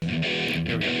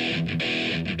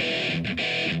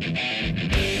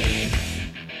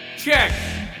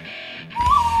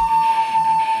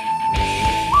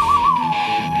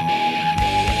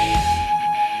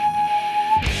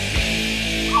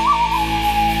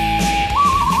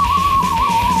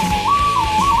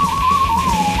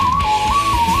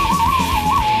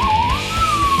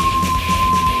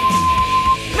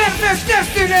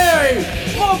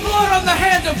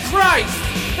of Christ.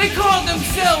 They called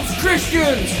themselves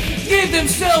Christians, gave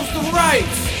themselves the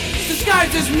rights,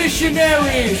 disguised as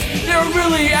missionaries. They're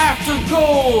really after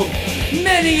gold.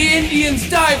 Many Indians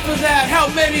died for that. How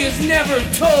many is never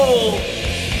told.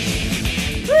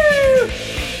 Woo!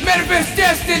 Manifest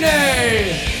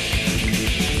destiny!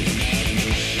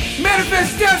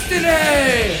 Manifest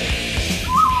destiny!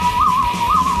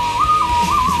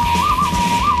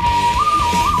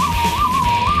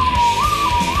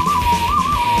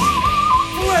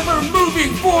 Forever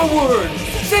moving forward,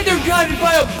 said they're guided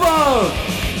by above,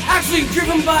 actually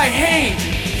driven by hate,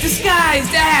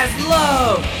 disguised as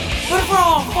love. But for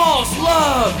all false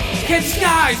love can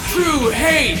disguise true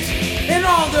hate, and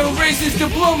all their racist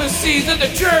diplomacies of the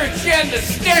church and the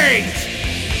state.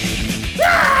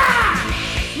 Ah!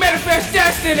 Manifest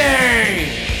destiny!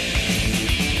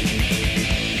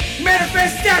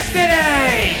 Manifest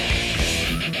destiny!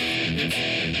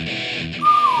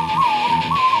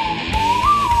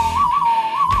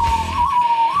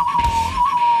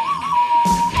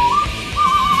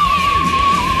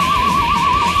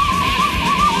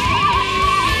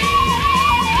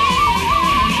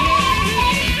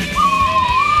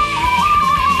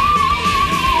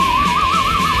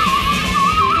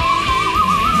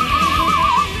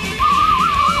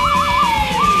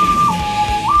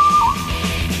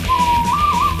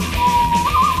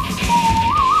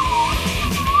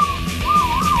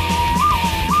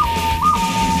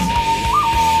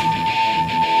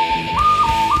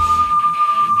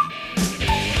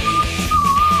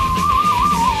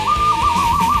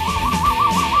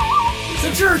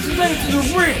 Church lent to the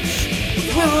rich.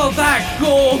 Will that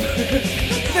gold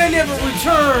they never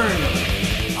return?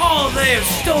 All they have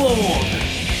stolen.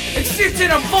 It sits in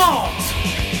a vault,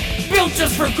 built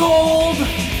just for gold,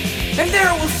 and there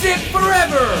it will sit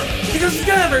forever because it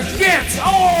never gets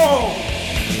old.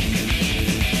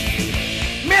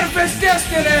 Manifest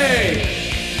destiny.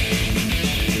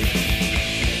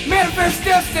 Manifest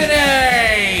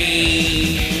destiny.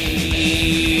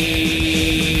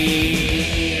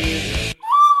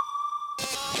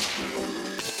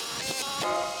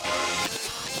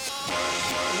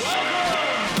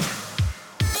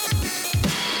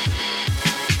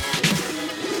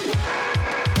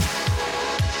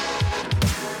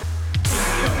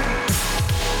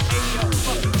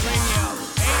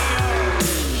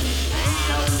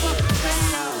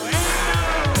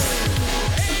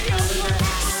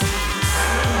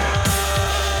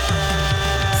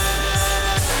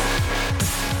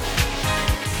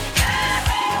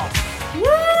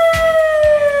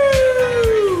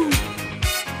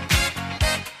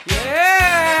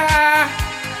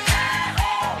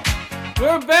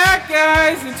 We're back,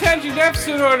 guys! Attention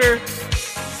deficit order.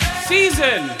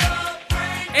 Season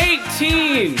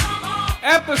 18,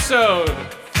 episode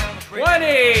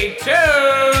 22.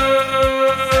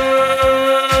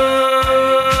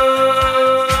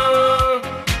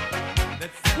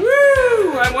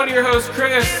 Woo! I'm one of your hosts,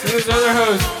 Chris, and this other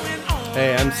host.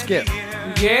 Hey, I'm Skip.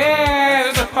 Yeah,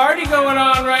 there's a party going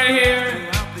on right here.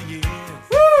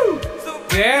 Woo!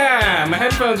 Yeah, my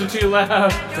headphones are too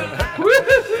loud.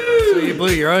 So you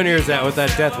blew your own ears out with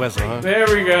that death whistle, huh? There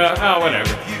we go. Oh,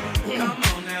 whatever.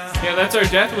 Yeah, that's our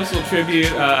death whistle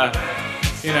tribute. Our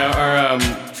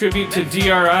tribute to DRI,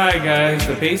 guys.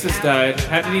 The bassist died.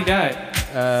 How did he die?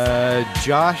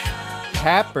 Josh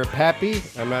Papp or Pappy.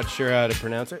 I'm not sure how to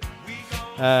pronounce it.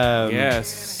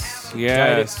 Yes.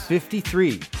 Died at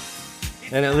 53.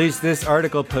 And at least this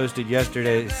article posted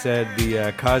yesterday said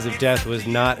the cause of death was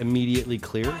not immediately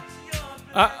clear.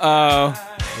 Uh-oh.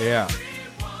 Yeah.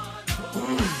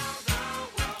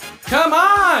 Come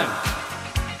on!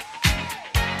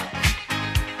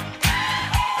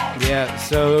 Yeah,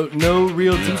 so no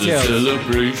real details.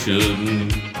 Celebration.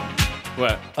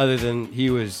 What? Other than he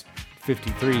was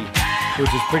 53,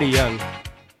 which is pretty young.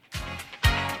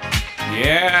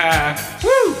 Yeah.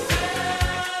 Woo!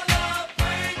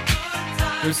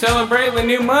 We're celebrating the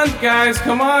new month, guys.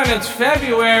 Come on, it's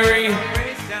February.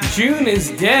 June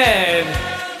is dead.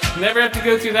 Never have to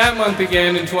go through that month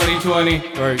again in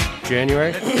 2020. Or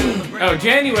January. Oh,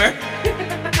 January.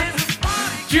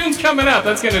 June's coming up.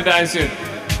 That's going to die soon.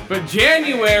 But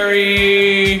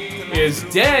January is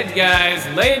dead, guys.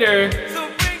 Later.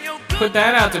 Put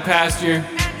that out to pasture.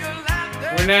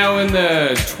 We're now in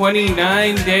the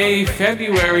 29-day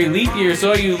February leap year.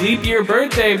 So you leap year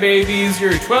birthday babies,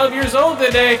 you're 12 years old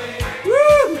today.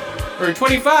 Woo! Or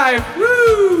 25.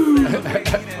 Woo!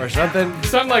 Or something.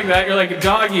 Something like that. You're like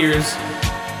dog years.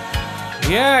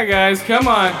 Yeah, guys, come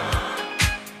on.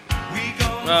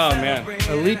 Oh, man.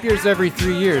 A leap year's every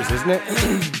 3 years, isn't it?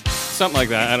 Something like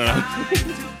that. I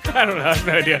don't know. I have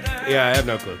no idea. Yeah, I have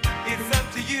no clue.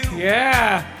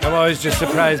 Yeah. I'm always just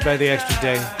surprised by the extra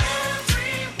day.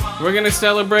 We're going to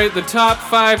celebrate the top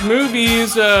 5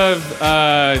 movies of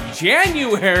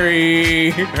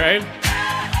January, right?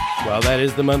 Well, that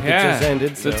is the month that just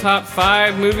ended. So. The top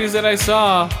 5 movies that I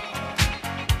saw.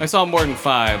 I saw more than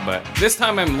 5, but this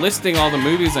time I'm listing all the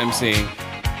movies I'm seeing,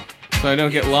 so I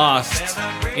don't get lost.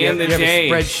 And the day.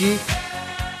 Have a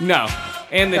spreadsheet? No,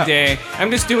 and the day. I'm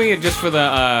just doing it just for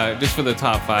the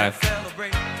top 5.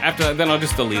 After that, then I'll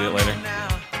just delete it later.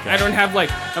 I don't have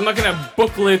I'm not gonna have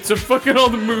booklets of fucking all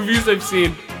the movies I've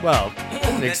seen. Well,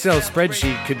 an Excel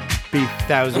spreadsheet could be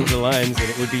thousands of lines and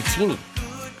it would be teeny.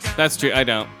 That's true. I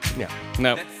don't. Yeah.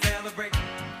 No.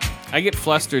 I get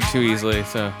flustered too easily,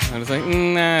 so I'm just like,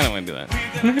 nah, I don't want to do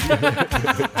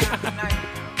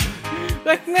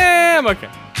that. Nah, I'm okay.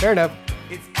 Fair enough.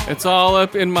 It's all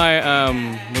up in my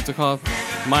what's it called?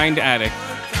 Mind attic.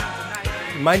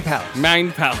 Mind Palace.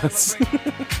 Mind Palace.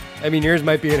 I mean, yours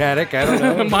might be an attic. I don't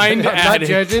know. Mind Not attic.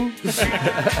 judging.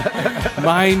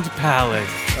 Mind Palace.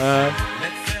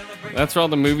 That's where all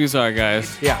the movies are,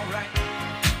 guys. Yeah.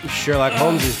 Sherlock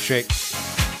Holmes' trick.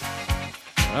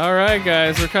 All right,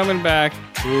 guys, we're coming back.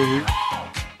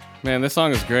 Mm-hmm. Man, this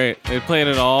song is great. They played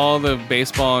it all the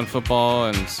baseball and football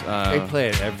and they play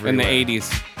it everywhere. in the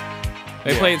 80s.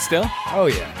 They play it still? Oh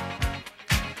yeah.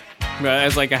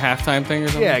 As like a halftime thing or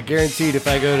something? Yeah, guaranteed. If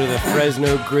I go to the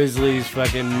Fresno Grizzlies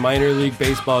fucking minor league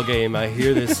baseball game, I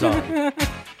hear this song.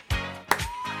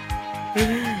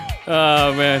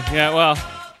 Oh man, yeah. Well,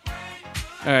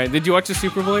 all right. Did you watch the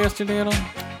Super Bowl yesterday at all?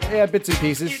 Yeah, bits and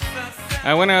pieces.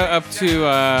 I went up to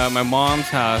my mom's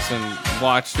house and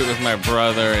watched it with my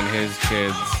brother and his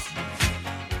kids.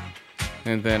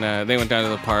 And then they went down to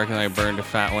the park and I burned a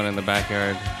fat one in the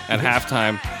backyard at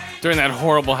halftime during that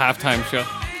horrible halftime show.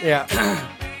 Yeah.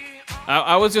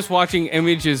 I was just watching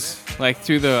images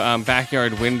through the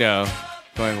backyard window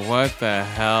going, what the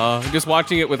hell? Just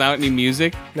watching it without any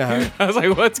music. Uh-huh. I was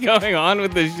like, what's going on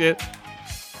with this shit?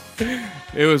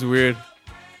 It was weird.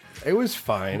 It was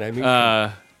fine. I mean,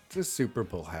 it's a Super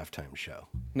Bowl halftime show.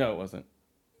 No, it wasn't.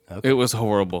 Okay. It was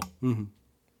horrible. Mm-hmm.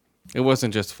 It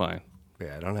wasn't just fine.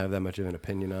 Yeah, I don't have that much of an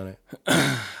opinion on it.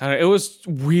 It was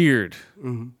weird.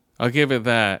 Mm-hmm. I'll give it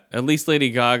that. At least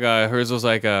Lady Gaga, hers was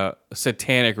like a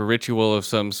satanic ritual of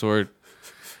some sort.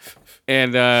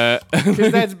 And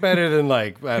because that's better than I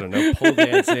don't know, pole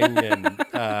dancing and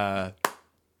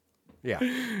yeah.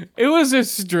 It was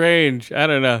just strange. I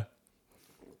don't know.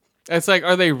 It's like,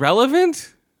 are they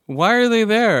relevant? Why are they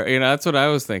there? That's what I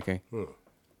was thinking.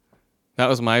 That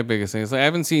was my biggest thing. It's like I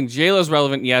haven't seen J-Lo's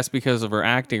relevant, yes, because of her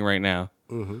acting right now.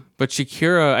 Mm-hmm. But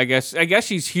Shakira, I guess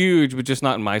she's huge, but just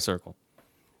not in my circle.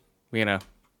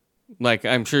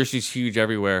 I'm sure she's huge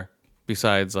everywhere.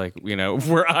 Besides,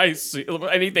 where I see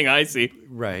anything I see.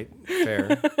 Right.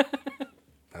 Fair.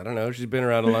 I don't know. She's been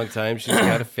around a long time. She's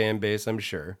got a fan base, I'm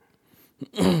sure.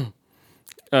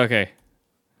 Okay.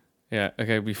 Yeah.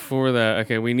 Okay. Before that,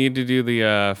 okay, we need to do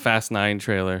the Fast 9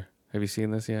 trailer. Have you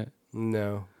seen this yet?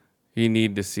 No. You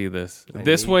need to see this.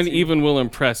 This one even will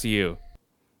impress you.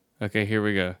 Okay, here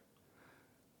we go.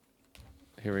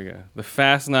 The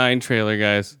Fast 9 trailer,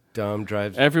 guys. Dom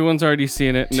drives. Everyone's already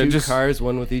seen it. Two cars,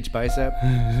 one with each bicep.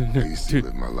 I used to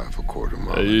live my life a quarter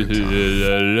mile at a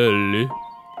time.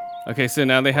 Okay, so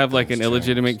now they have an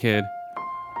illegitimate kid.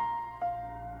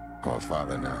 I'm a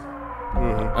father now.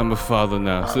 Mm-hmm. I'm a father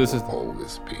now. So this is.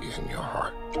 Always be in your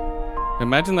heart.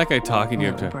 Imagine that guy talking to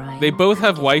you. They both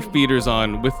have wife beaters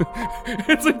on with.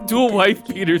 It's like dual wife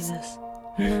beaters.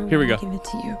 Here we go. Give it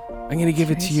to you. I'm gonna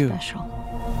give it to you.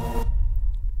 Special.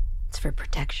 It's for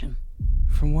protection.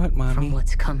 From what, mommy? From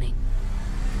what's coming.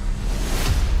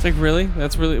 It's like, really?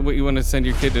 That's really what you want to send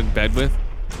your kid to bed with?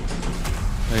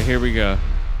 Right, here we go.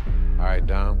 All right,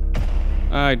 Dom.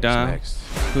 Who's next?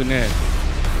 Who next?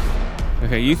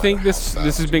 Okay, you think this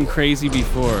has been crazy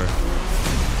before?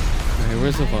 Okay,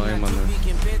 where's the volume on this?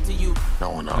 No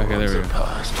one Okay, there we go.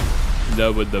 past.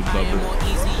 No with the bubble.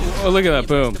 Oh, look at that!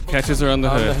 Boom! Catches her on the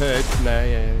hood. On the hood. Nah,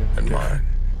 yeah. And mine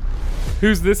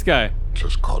Who's this guy?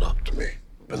 just caught up to me.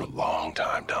 Been a long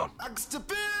time, Dom.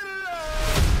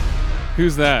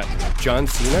 Who's that? John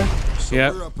Cena? So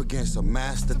Yep. we're up against a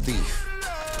master thief,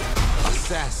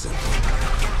 assassin,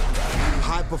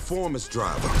 high performance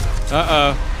driver.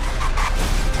 Uh-oh.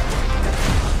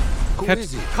 Who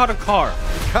is he? Caught a car.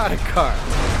 Got a car.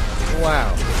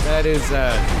 Wow. That is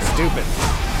stupid.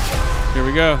 Here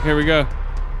we go. Here we go.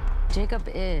 Jacob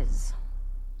is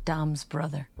Dom's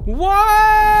brother. What?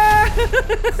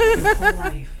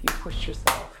 Life, you pushed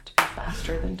yourself to be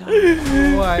faster than Dom.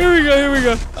 Why? Here we go. Here we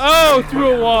go. Oh,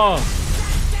 through a wall.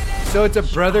 So it's a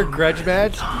brother grudge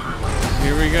match?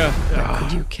 Here we go.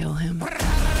 Could you kill him?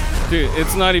 Dude,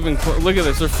 it's not even look at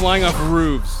this. They're flying off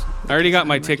roofs. I already got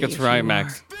my tickets for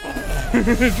IMAX.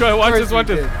 Try watch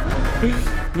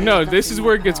this. No, this is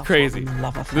where it gets crazy.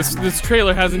 This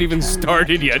trailer hasn't even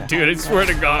started yet, dude. I swear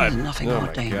to God. Nothing more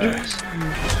dangerous.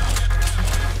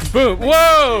 Boom!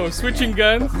 Whoa! Switching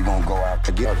guns. We gonna go out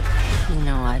together. You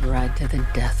know I'd ride to the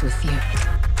death with you.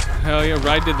 Hell yeah!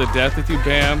 Ride to the death with you.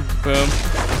 Bam! Boom.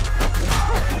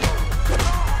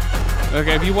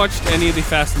 Okay, have you watched any of the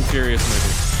Fast and Furious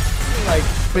movies? Like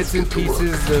bits and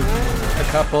pieces of a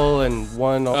couple and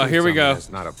one. Oh, here we go. That's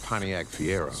not a Pontiac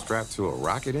Fiero strapped to a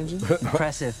rocket engine.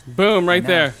 Impressive. Boom! Right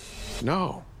there.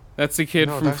 No, That's the kid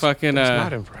from that's fucking. That's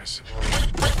not impressive.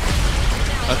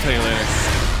 I'll tell you later.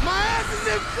 My ass is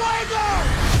in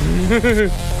fuego!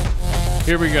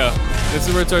 Here we go. This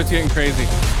is where it starts getting crazy.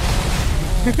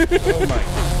 Oh my.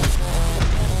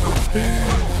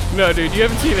 No, dude, you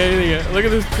haven't seen anything yet. Look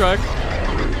at this truck.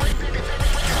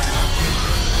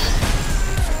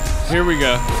 Here we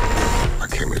go. I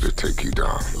came here to take you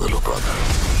down, little brother.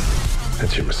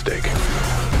 That's your mistake.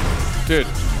 Dude,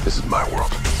 This is my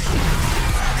world.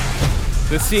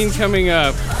 the scene coming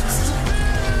up.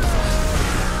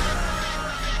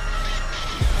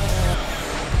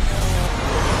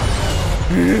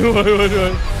 What?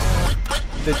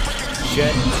 The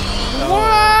jet.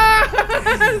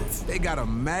 They got a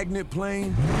magnet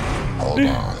plane. Hold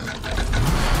on.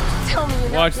 Tell me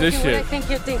you're Watch not this thinking what shit. I think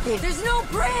you're thinking. There's no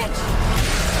bridge!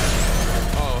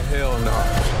 Oh hell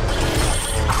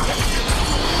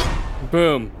no.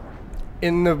 Boom.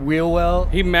 In the wheel well.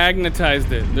 He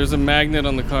magnetized it. There's a magnet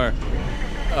on the car.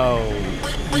 Oh,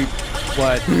 you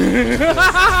what?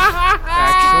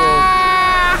 Actual.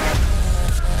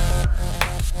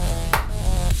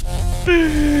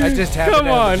 I just happened Come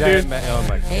to have on, a giant dude. oh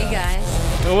my god. Hey guys.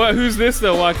 Oh, what? Who's this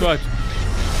though? Watch.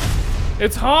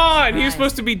 It's Han. He was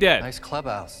supposed to be dead. Nice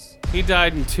clubhouse. He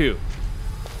died in 2.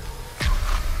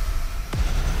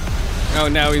 Oh,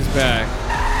 now he's back.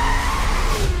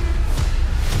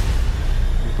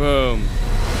 Boom.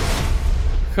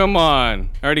 Come on.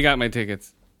 I already got my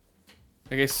tickets.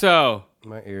 Okay, so,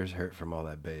 My ears hurt from all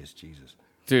that bass. Jesus.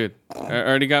 dude, I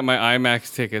already got my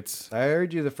IMAX tickets. I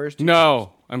heard you the first two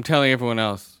No, I'm telling everyone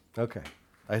else. times. Okay.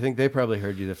 I think they probably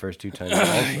heard you the first 2 times.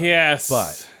 also. Yes.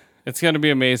 But- it's going to be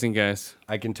amazing, guys.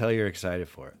 I can tell you're excited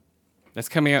for it. That's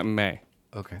coming out in May.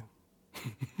 Okay.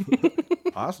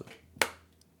 Awesome.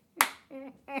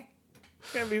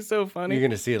 It's going to be so funny. You're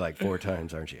gonna see it like 4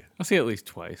 times, aren't you? I'll see it at least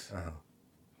twice.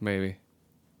 Maybe.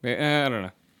 I don't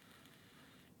know.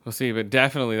 We'll see, but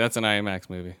definitely that's an IMAX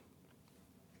movie.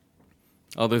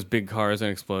 All those big cars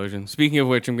and explosions. Speaking of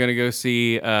which, I'm going to go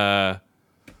see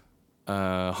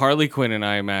Harley Quinn in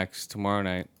IMAX tomorrow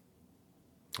night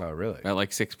Oh, really? at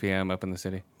like 6 p.m. up in the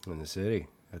city. In the city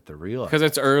at the real. Because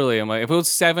it's early. I'm like, if it was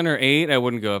 7 or 8, I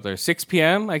wouldn't go up there. 6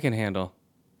 p.m. I can handle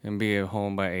and be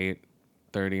home by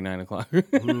 8:30, 9 o'clock.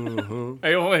 Mm-hmm.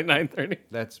 I home at 9:30.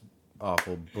 That's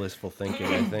awful blissful thinking,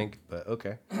 I think. But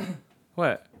okay.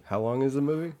 What? How long is the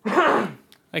movie?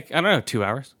 Like, I don't know, 2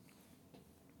 hours.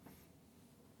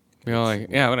 Be all like,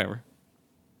 yeah, whatever.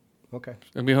 Okay.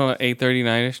 I'll be home at 8:30,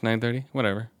 9-ish, 9:30,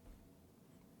 whatever.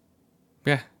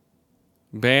 Yeah.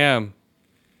 Bam.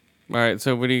 All right,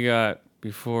 so what do you got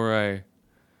before I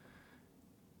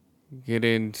get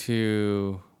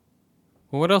into...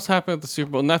 Well, what else happened at the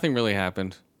Super Bowl? Nothing really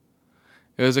happened.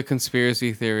 It was a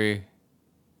conspiracy theory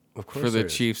Of course. for the there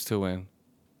is. Chiefs to win.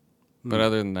 But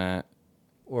other than that,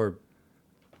 Or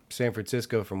San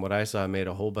Francisco, from what I saw, made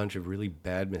a whole bunch of really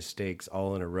bad mistakes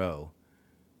all in a row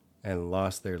and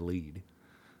lost their lead.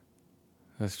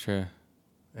 that's true.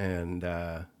 And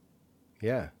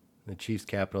yeah, the Chiefs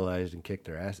capitalized and kicked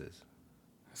their asses.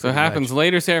 So it happens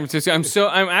later, San Francisco.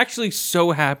 I'm actually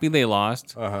so happy they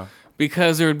lost.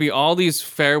 Because there would be all these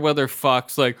fair weather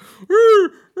fucks like,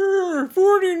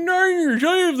 49ers,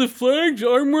 I have the flags,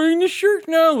 I'm wearing the shirt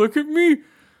now, look at me.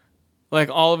 Like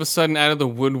all of a sudden out of the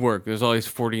woodwork, there's all these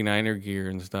 49er gear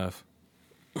and stuff.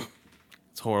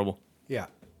 It's horrible. Yeah.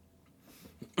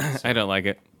 I don't like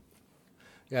it.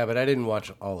 Yeah, but I didn't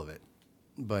watch all of it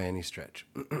by any stretch.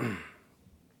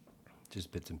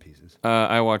 Just bits and pieces.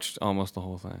 I watched almost the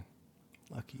whole thing.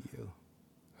 Lucky you.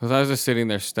 Because I was just sitting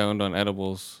there stoned on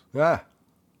edibles. Ah.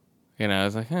 You know, I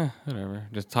was like, whatever.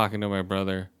 Just talking to my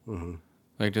brother.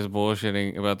 Like, just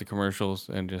bullshitting about the commercials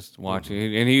and just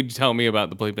watching. And he'd tell me about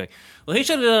the play back. Well, he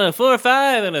should have done a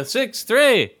 4-5 and a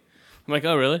 6-3. I'm like,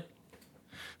 oh, really?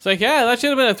 It's like, yeah, that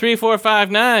should have been a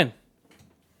 3-4-5-9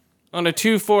 on a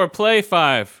 2-4 play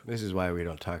 5. This is why we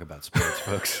don't talk about sports,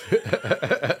 folks.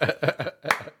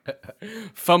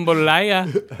 Fumbolaya.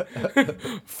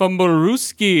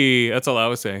 Fumbleruski. That's all I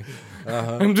was saying.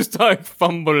 I'm just talking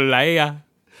Fambolaya.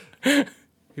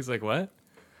 He's like, what?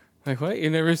 Like, what? You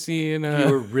never seen... You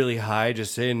were really high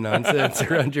just saying nonsense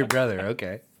around your brother.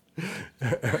 Okay.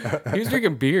 He was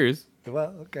drinking beers.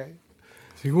 Well, okay.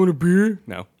 So you want a beer?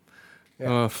 No.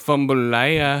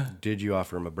 Fambolaya. Did you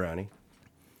offer him a brownie?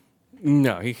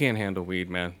 No, he can't handle weed,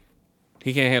 man.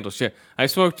 He can't handle shit.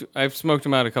 I've smoked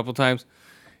him out a couple times.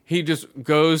 He just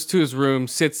goes to his room,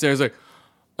 sits there, is like,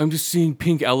 I'm just seeing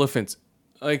pink elephants.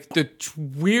 Like the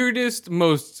weirdest,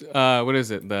 most what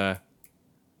is it? The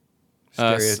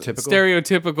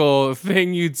stereotypical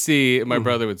thing you'd see. My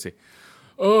brother would see.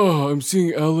 Oh, I'm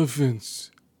seeing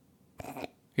elephants.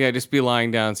 Yeah, just be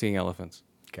lying down seeing elephants.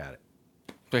 Got it.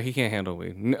 But he can't handle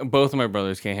weed. Both of my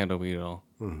brothers can't handle weed at all.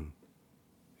 Mm-hmm.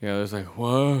 Yeah, there's like,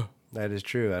 whoa. That is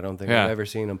true. I don't think I've ever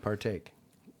seen them partake.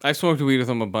 I smoked weed with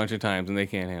them a bunch of times, and they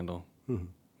can't handle. Mm-hmm.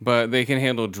 But they can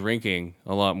handle drinking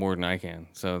a lot more than I can.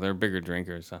 So they're bigger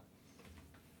drinkers. So.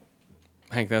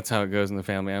 I think that's how it goes in the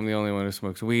family. I'm the only one who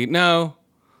smokes weed. No,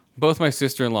 both my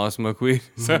sister-in-law smoke weed.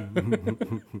 So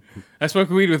I smoke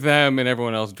weed with them, and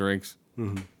everyone else drinks.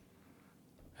 Mm-hmm.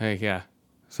 Hey, yeah.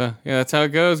 So, yeah, that's how it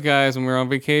goes, guys, when we're on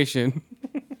vacation.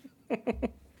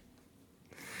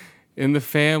 In the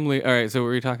family. All right, so what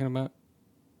were you talking about?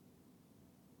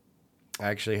 I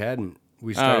actually hadn't.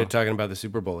 We started talking about the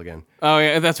Super Bowl again. Oh,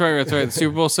 yeah, that's right. The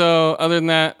Super Bowl. So, other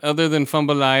than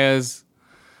Fambolayas,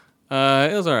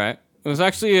 it was all right. It was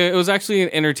actually an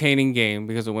entertaining game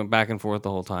because it went back and forth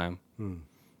the whole time.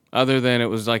 Other than it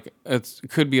was like, it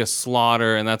could be a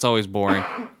slaughter, and that's always boring.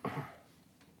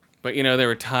 But, you know, they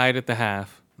were tied at the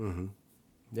half,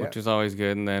 which is always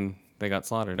good, and then they got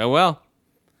slaughtered. Oh, well.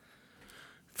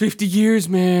 50 years,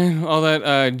 man. All that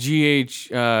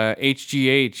HGH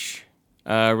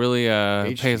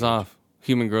really pays off.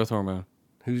 Human growth hormone.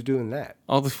 Who's doing that?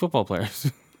 All the football players.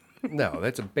 No,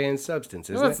 that's a banned substance,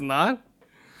 isn't it? No, it's not.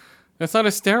 That's not a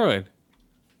steroid.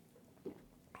 I'm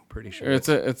pretty sure. It's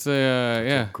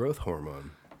a growth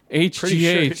hormone.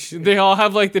 HGH. Sure. They all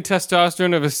have like the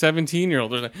testosterone of a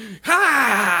 17-year-old. They're like,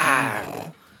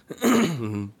 ha!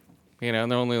 You know,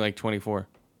 and they're only like 24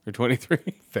 or 23.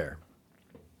 Fair.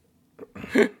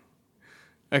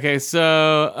 Okay,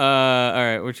 so all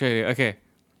right, what should I do? Okay,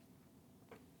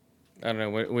 I don't know.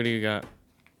 What do you got?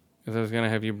 Because I was gonna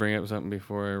have you bring up something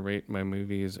before I rate my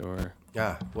movies, or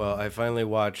well, I finally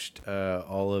watched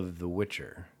all of The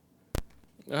Witcher.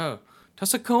 Oh,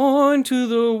 toss a coin to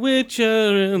the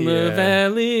Witcher in the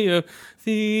Valley of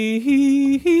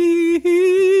Thieves.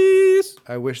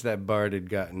 I wish that bard had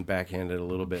gotten backhanded a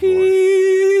little bit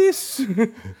more.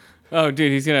 Oh,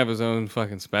 dude, he's gonna have his own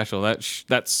fucking special.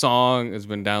 That song has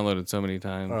been downloaded so many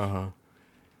times.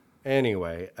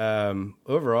 Anyway,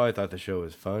 overall, I thought the show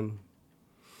was fun.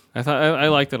 I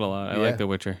liked it a lot. I like The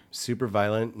Witcher. Super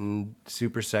violent and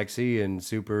super sexy and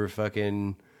super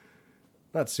fucking,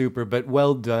 not super, but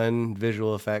well done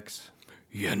visual effects.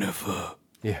 Yennefer.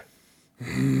 Yeah.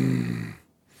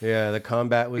 Yeah, the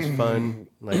combat was fun,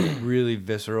 like really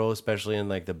visceral, especially in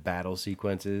like the battle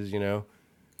sequences, you know.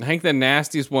 I think the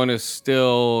nastiest one is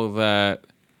still that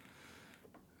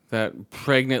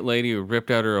pregnant lady who ripped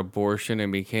out her abortion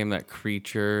and became that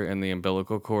creature, and the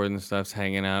umbilical cord and stuff's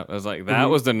hanging out. I was like,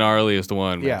 that was the gnarliest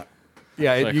one. Man.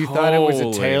 Yeah. Like, you thought it was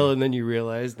a tail, and then you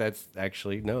realized that's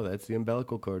actually that's the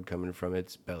umbilical cord coming from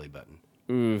its belly button.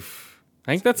 Oof.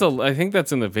 I think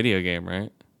that's in the video game,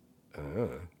 right?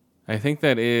 I think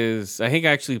I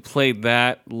actually played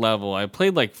that level. I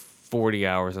played like 40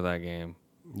 hours of that game.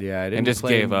 Yeah, I didn't just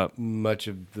play gave up much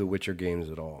of the Witcher games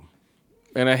at all.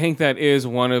 And I think that is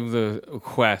one of the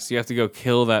quests. You have to go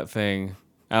kill that thing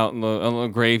out in the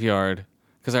graveyard.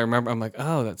 Because I remember, I'm like,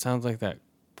 oh, that sounds like that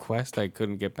quest I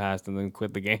couldn't get past and then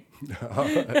quit the game.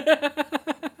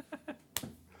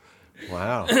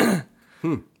 Wow.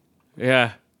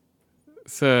 Yeah.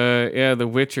 So, yeah, The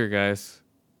Witcher, guys.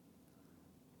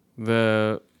 In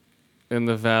the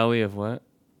Valley of what?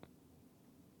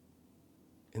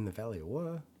 In the Valley of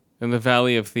what? In the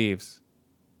Valley of Thieves.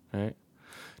 Right?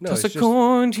 No, Toss a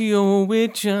coin to your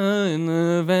Witcher in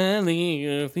the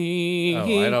Valley of Thieves.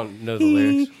 Oh, I don't know the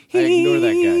lyrics. I ignore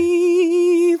that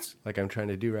guy. Like I'm trying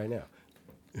to do right now.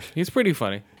 He's pretty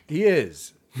funny. He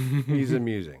is. He's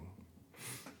amusing.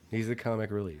 He's the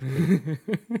comic relief.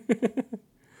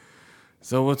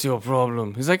 So what's your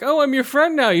problem? He's like, oh, I'm your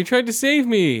friend now. You tried to save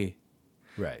me.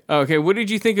 Right. Okay, what did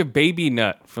you think of Baby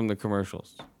Nut from the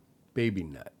commercials? Baby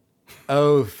Nut.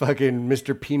 Oh, fucking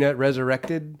Mr. Peanut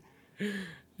resurrected?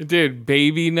 Dude,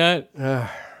 Baby Nut? I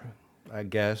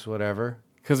guess, whatever.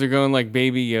 Because they're going like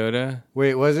Baby Yoda?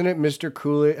 Wait, wasn't it Mr.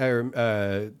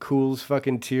 Cool's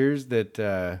fucking tears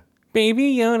that...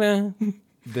 Baby Yoda.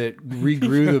 that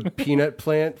regrew the peanut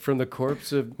plant from the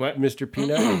corpse of What? Mr.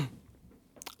 Peanut?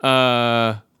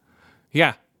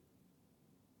 Yeah.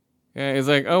 Yeah, he's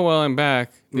like, oh, well, I'm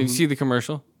back. Did you see the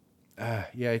commercial?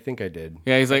 Yeah, I think I did.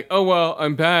 Yeah, he's like, oh, well,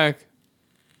 I'm back.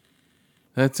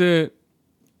 That's it.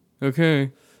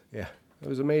 Okay. Yeah, it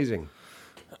was amazing.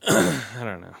 I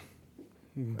don't know.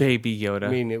 Baby Yoda. I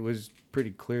mean, it was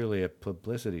pretty clearly a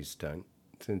publicity stunt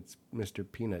since Mr.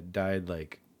 Peanut died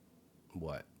like,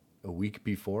 what, a week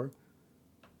before?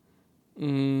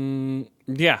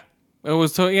 Yeah. It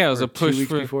was it was Or a push 2 weeks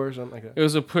for before or something like that? It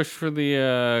was a push for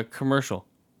the commercial.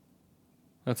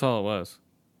 That's all it was.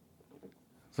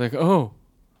 It's like, oh,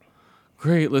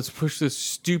 great, let's push this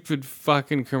stupid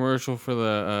fucking commercial for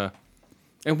the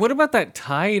And what about that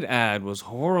Tide ad was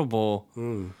horrible.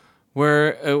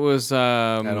 Where it was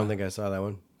I don't think I saw that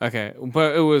one. okay,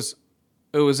 but it was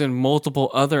in multiple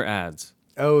other ads.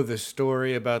 Oh, the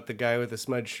story about the guy with the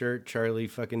smudged shirt, Charlie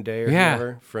fucking Day or Yeah.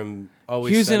 whatever, from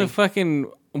Always He was in Sunny. a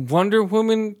fucking Wonder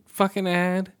Woman fucking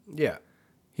ad. Yeah.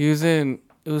 He was in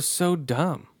it was so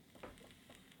dumb.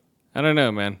 I don't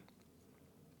know, man.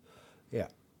 Yeah.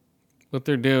 What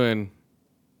they're doing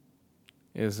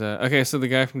is okay. So the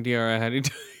guy from DRI, how do you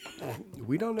do?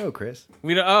 We don't know, Chris.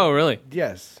 We don't. Oh, really?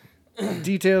 Yes.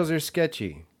 Details are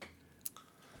sketchy.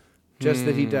 Just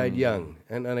that he died young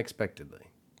and unexpectedly.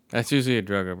 That's usually a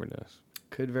drug overdose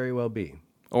Could very well be.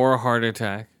 or a heart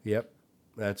attack. Yep.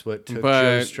 That's what took But-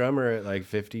 Joe Strummer at like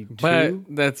 52.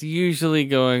 But that's usually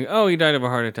going, oh, he died of a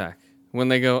heart attack. When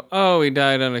they go, oh, he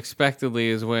died unexpectedly,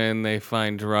 is when they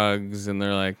find drugs and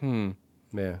they're like,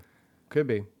 Yeah. Could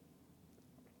be.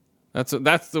 That's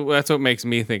what makes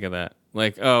me think of that.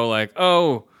 Like,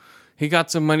 oh, he got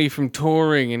some money from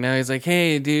touring, and now he's like,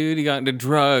 hey, dude, he got into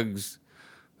drugs.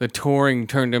 The touring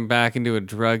turned him back into a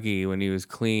druggie when he was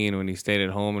clean, when he stayed at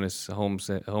home in his home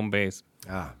base.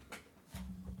 Ah.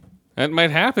 That might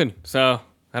happen. So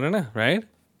I don't know, right?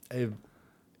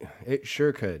 It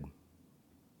sure could.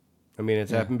 I mean,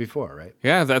 it's happened before, right?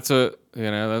 Yeah,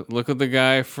 look at the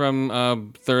guy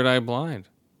from Third Eye Blind.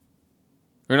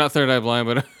 Or not Third Eye Blind,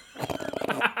 but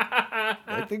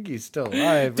I think he's still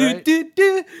alive, right?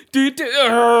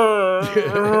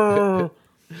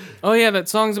 Oh yeah, that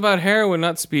song's about heroin,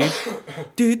 not speed.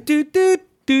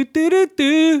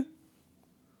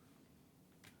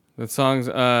 That song's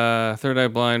Third Eye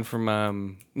Blind from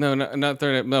not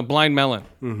Third Eye, no, Blind Melon.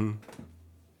 Mm-hmm.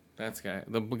 That's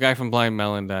the guy from Blind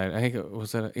Melon died. I think it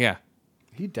was yeah.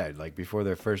 He died like before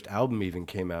their first album even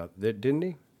came out, didn't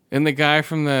he? And the guy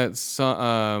from that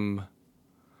song,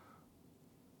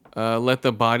 Let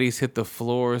the Bodies Hit the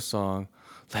Floor song.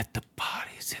 Let the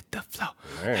bodies hit the floor.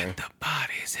 Let the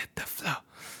bodies hit the floor.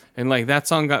 And like that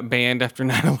song got banned after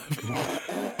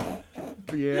 9/11.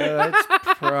 Yeah, that's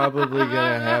probably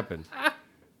gonna happen.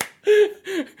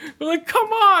 We're like,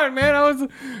 come on, man.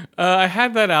 I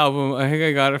had that album. I think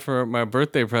I got it for my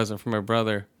birthday present from my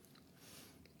brother.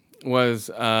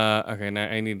 Okay, now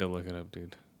I need to look it up,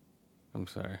 dude. I'm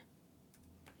sorry.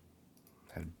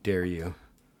 How dare you?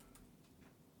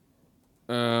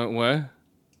 What?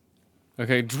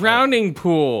 Okay, Drowning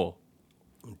Pool.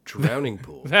 Drowning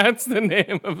Pool. That's the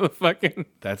name of the fucking...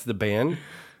 That's the band?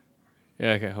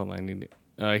 Yeah, okay, hold on. I need to...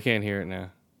 Oh, I can't hear it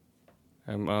now.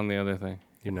 I'm on the other thing.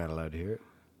 You're not allowed to hear it.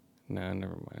 No,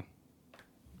 never mind.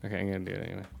 Okay, I'm going to do it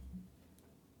anyway.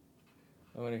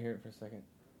 I want to hear it for a second.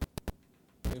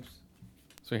 Oops.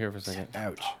 So here for a second.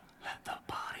 Ouch. Let the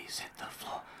bodies hit the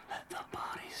floor. Let the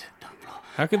bodies hit the floor.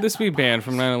 How could this be banned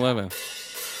from 9/11?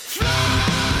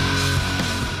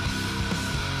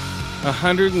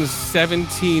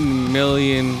 117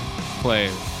 million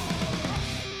plays.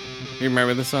 You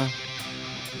remember this song?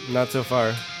 Not so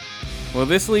far. Well,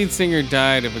 this lead singer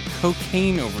died of a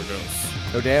cocaine overdose.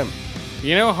 Oh, damn.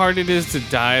 You know how hard it is to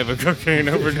die of a cocaine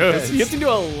overdose? Yes. You have to do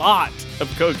a lot of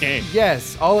cocaine.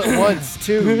 Yes, all at once,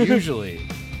 too, usually.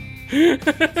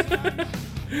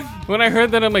 When I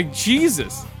heard that, I'm like,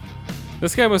 Jesus.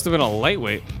 This guy must have been a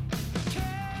lightweight.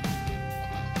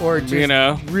 Or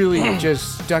just really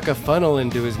just stuck a funnel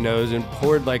into his nose and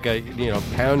poured like a,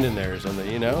 pound in there or something,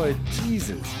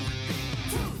 Jesus.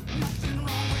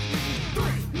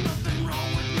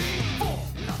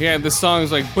 Yeah, this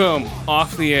song's like, boom,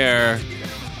 off the air.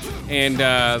 And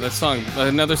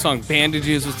another song,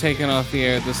 Bandages, was taken off the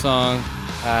air at the song.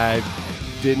 I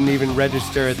didn't even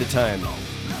register at the time.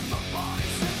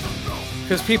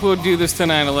 Because people would do this to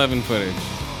 9/11 footage.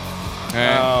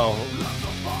 Right? Oh,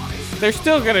 They're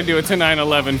still going to do it to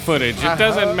 9/11 footage. It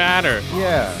doesn't matter.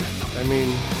 yeah. I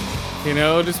mean,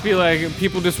 Just be like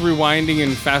people just rewinding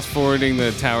and fast forwarding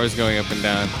the towers going up and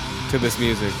down to this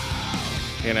music.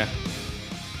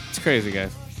 It's crazy,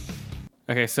 guys.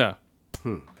 Okay, so.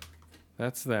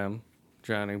 That's them.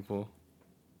 Drowning pool.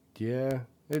 Yeah,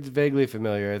 it's vaguely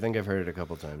familiar. I think I've heard it a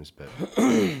couple times, but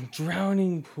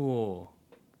Drowning pool.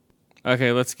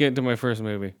 Okay, let's get to my first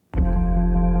movie.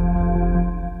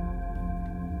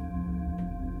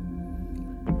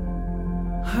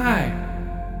 Hi,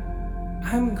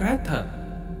 I'm Greta.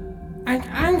 And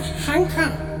I'm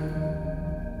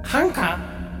Hanka. Hanka?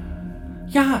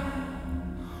 Yeah.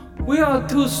 We are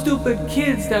two stupid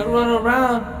kids that run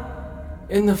around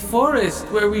in the forest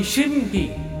where we shouldn't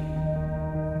be.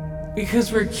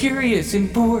 Because we're curious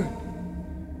and bored.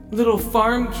 Little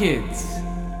farm kids.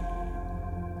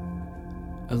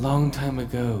 A long time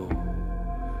ago,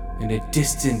 in a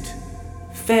distant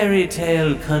fairy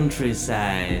tale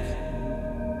countryside,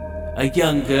 a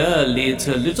young girl leads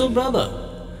her little brother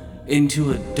into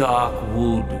a dark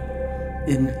wood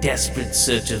in desperate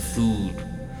search of food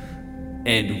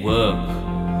and work,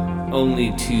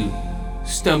 only to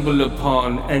stumble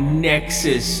upon a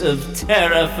nexus of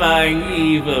terrifying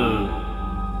evil.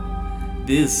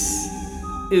 This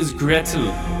is Gretel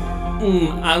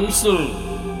und Hansel.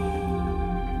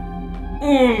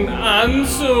 Und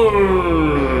Hansel.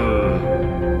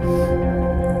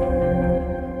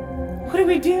 What are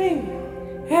we doing?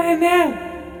 I don't know.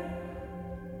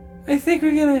 I think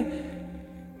we're gonna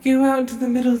go out into the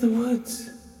middle of the woods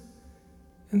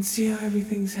and see how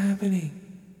everything's happening.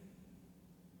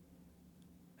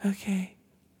 Okay.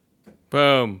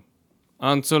 Boom.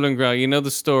 Hansel and Gretel. You know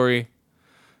the story.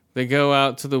 They go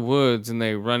out to the woods and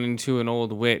they run into an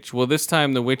old witch. Well, this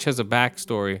time the witch has a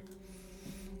backstory.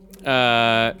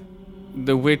 The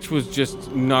witch was just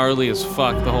gnarly as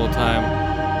fuck the whole time.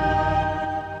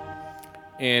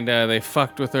 And they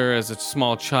fucked with her as a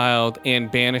small child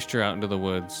and banished her out into the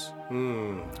woods.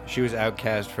 she was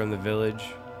outcast from the village.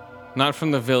 Not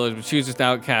from the village, but she was just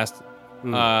outcast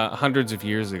hundreds of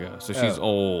years ago. So she's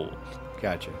old.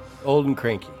 Gotcha. Old and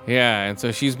cranky. Yeah, and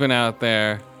so she's been out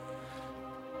there,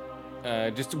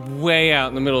 just way out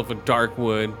in the middle of a dark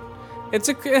wood. It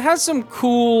has some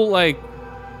cool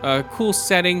cool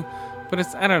setting,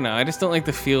 but I don't know. I just don't like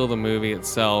the feel of the movie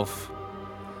itself.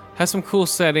 Has some cool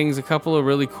settings, a couple of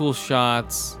really cool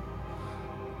shots,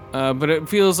 but it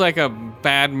feels like a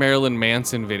bad Marilyn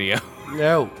Manson video.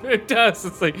 No. It does.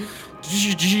 It's like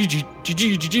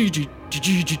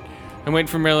I'm waiting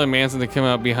for Marilyn Manson to come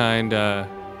out behind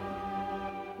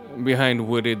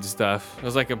wooded stuff. It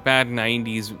was like a bad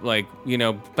 90s,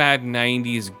 bad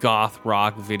 90s goth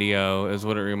rock video is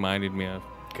what it reminded me of.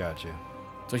 Gotcha.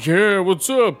 It's like, yeah, what's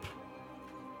up?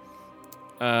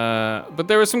 But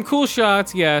there were some cool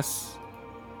shots, yes.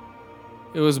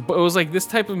 It was like this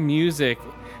type of music,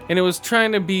 and it was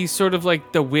trying to be sort of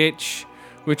like The Witch,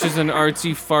 which is an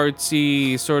artsy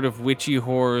fartsy sort of witchy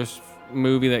horror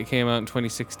movie that came out in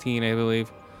 2016, I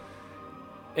believe.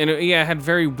 And it had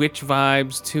very witch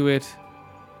vibes to it.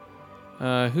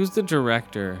 Who's the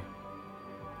director?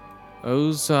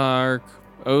 Ozo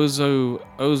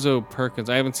Perkins.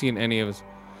 I haven't seen any of his.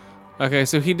 Okay,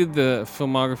 so he did the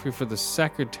filmography for The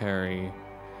Secretary.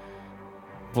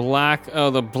 The Black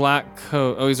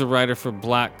Coat. Oh, he's a writer for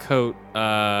Black Coat.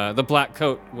 The Black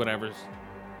Coat, whatever,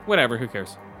 who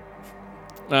cares?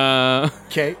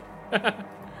 Okay.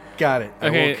 Got it.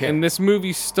 Okay, and this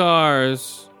movie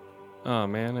stars... Oh,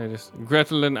 man,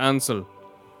 Gretel and Hansel.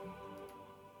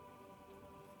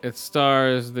 It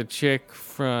stars the chick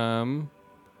from...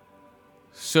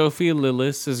 Sophie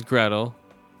Lillis as Gretel.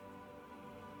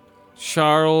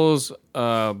 Charles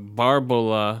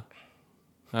Barbola.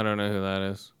 I don't know who that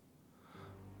is.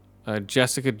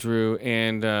 Jessica Drew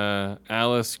and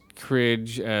Alice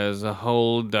Cridge as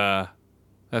Hulda.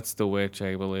 That's the witch,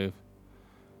 I believe.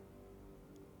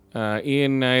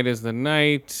 Ian Knight is the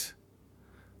knight.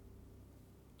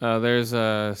 There's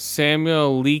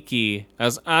Samuel Leakey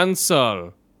as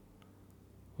Hansel.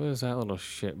 What is that little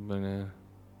shit banana?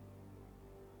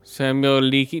 Samuel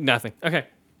Leakey. Nothing. Okay.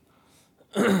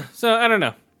 So, I don't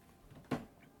know.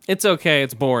 It's okay.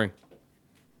 It's boring.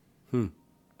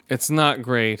 It's not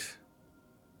great.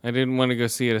 I didn't want to go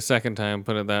see it a second time,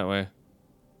 put it that way.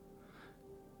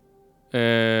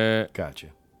 Gotcha.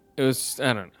 It was,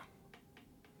 I don't know.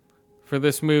 For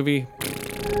this movie,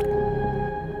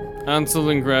 Hansel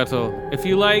and Gretel. If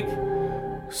you like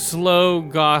slow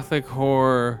gothic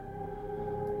horror,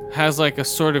 has like a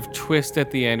sort of twist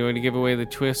at the end. You want to give away the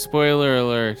twist? Spoiler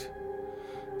alert.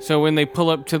 So when they pull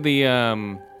up to the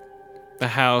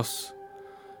house,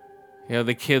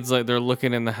 the kids, like, they're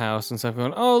looking in the house and stuff,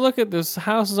 going, oh, look at this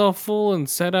house is all full and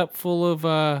set up full of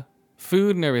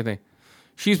food and everything.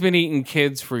 She's been eating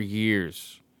kids for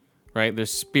years, right?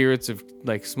 There's spirits of,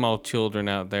 like, small children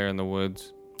out there in the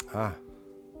woods.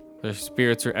 Their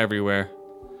spirits are everywhere.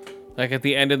 Like at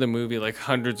the end of the movie, like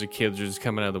hundreds of kids are just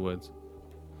coming out of the woods.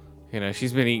 You know,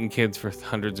 she's been eating kids for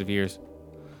hundreds of years.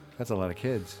 That's a lot of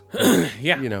kids.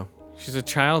 Yeah. You know, She's a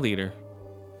child eater.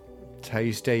 it's how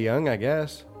you stay young, I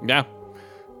guess. Yeah.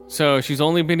 So she's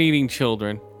only been eating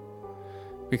children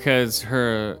because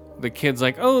the kid's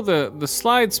like, oh, the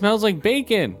slide smells like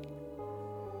bacon.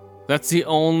 That's the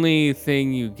only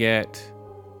thing you get.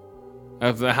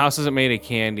 Of the house isn't made of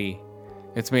candy.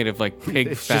 It's made of like pig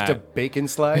It's fat. just a bacon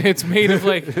slide. It's made of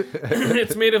like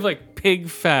it's made of like pig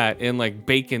fat and like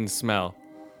bacon smell.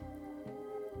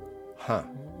 Huh.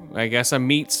 I guess a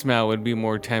meat smell would be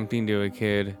more tempting to a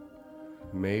kid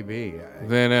Maybe.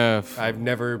 than a I've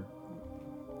never.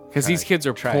 because these kids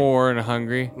are tried. poor and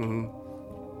hungry. Mm-hmm.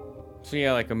 So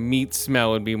yeah, like a meat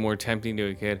smell would be more tempting to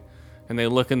a kid. And they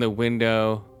look in the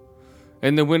window,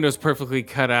 and the window's perfectly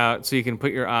cut out, so you can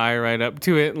put your eye right up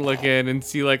to it and look in and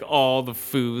see like all the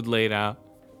food laid out.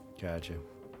 Gotcha.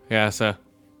 Yeah, so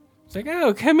it's like,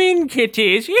 oh, come in,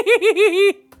 kitties.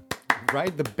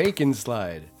 Ride the bacon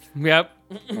slide. Yep.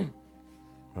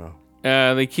 Oh.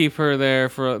 They keep him there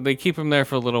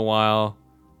for a little while.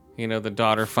 You know, the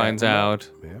daughter finds them up. out.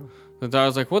 Yeah. The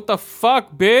daughter's like, what the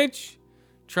fuck, bitch?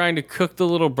 Trying to cook the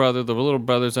little brother. The little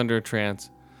brother's under a trance.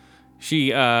 She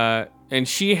has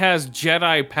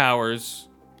Jedi powers.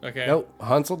 Okay. No,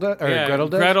 Hansel does? Or Yeah, Gretel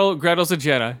does? Gretel's a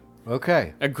Jedi.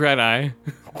 Okay. A Greti.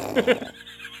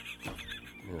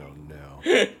 Oh,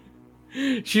 no.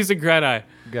 She's a Greti.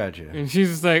 Gotcha. And she's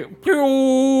just like,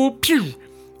 pew, pew.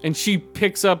 And she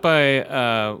picks up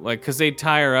because they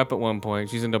tie her up at one point.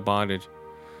 She's into bondage.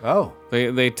 Oh.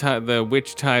 The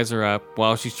witch ties her up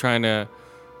while she's trying to.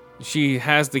 She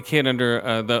has the kid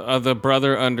under the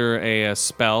brother under a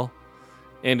spell,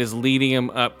 and is leading him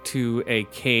up to a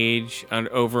cage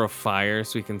over a fire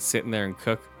so he can sit in there and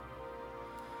cook.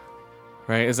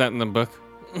 Right? Is that in the book?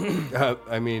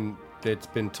 I mean, it's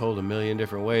been told a million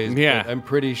different ways. Yeah. But I'm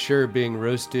pretty sure being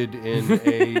roasted in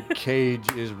a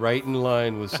cage is right in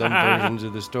line with some versions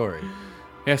of the story.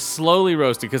 Yeah, slowly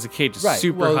roasted because the cage is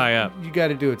super well, high up. You got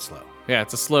to do it slow. Yeah,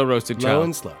 it's a slow roasted Low child.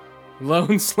 and slow. Low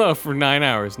and slow for 9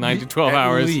 hours, 9 to 12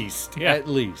 hours. At least. Yeah. At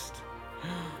least.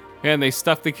 Yeah, and they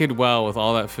stuff the kid well with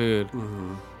all that food.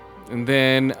 Mm-hmm. And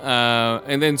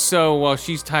then so while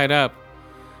she's tied up,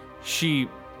 she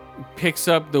picks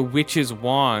up the witch's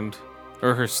wand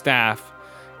or her staff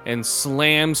and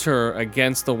slams her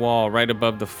against the wall right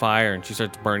above the fire, and she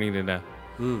starts burning to death.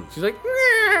 She's like,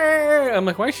 "Nyeh!" I'm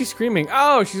like, why is she screaming?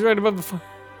 Oh, she's right above the fire.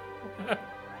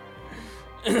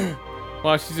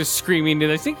 While she's just screaming to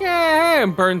this, like, "Yeah!"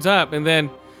 and burns up, and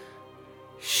then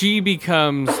she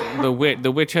becomes the witch.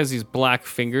 The witch has these black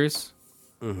fingers,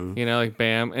 you know, like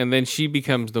bam, and then she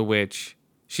becomes the witch.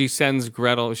 She sends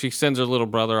her little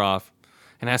brother off,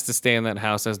 and has to stay in that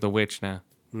house as the witch now.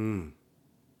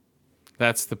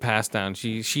 That's the pass down.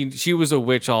 She was a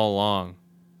witch all along.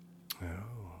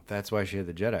 That's why she had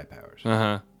the Jedi powers.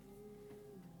 Uh-huh.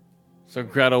 So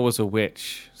Gretel was a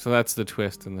witch. So that's the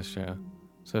twist in the show.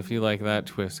 So if you like that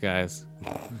twist, guys,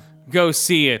 go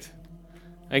see it.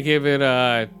 I give it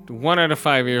 1 out of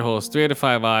 5 ear holes, 3 out of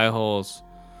 5 eye holes,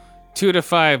 2 out of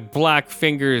 5 black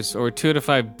fingers, or 2 out of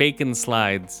 5 bacon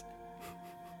slides.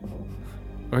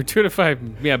 Or 2 out of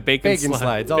 5, bacon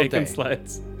slides all bacon day.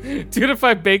 slides. 2 out of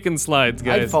 5 bacon slides,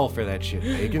 guys. I'd fall for that shit.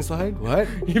 Bacon slide? What?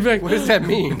 You'd be like, What does that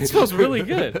mean? It smells really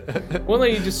good. Well, no,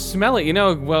 you just smell it. You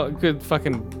know, good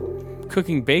fucking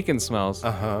cooking bacon smells.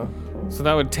 Uh-huh. So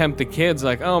that would tempt the kids,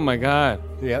 like, oh my god,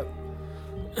 Yep.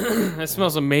 that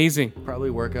smells amazing. Probably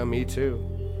work on me too.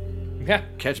 Yeah,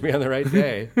 Catch me on the right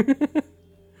day.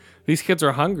 these kids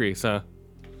are hungry, so.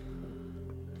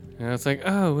 And it's like,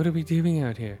 oh, what are we doing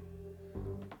out here?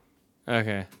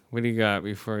 Okay, what do you got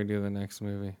before we do the next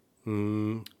movie?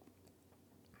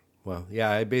 Well, yeah,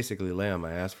 I basically lay on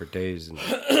my ass for days and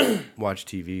watch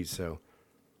TV, so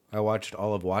I watched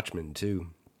all of Watchmen too.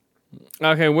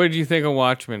 Okay, what did you think of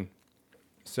Watchmen?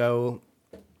 So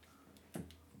A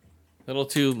little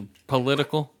too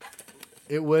political?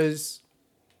 it was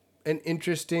an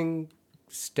interesting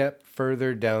step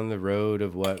further down the road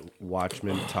of what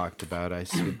Watchmen talked about, I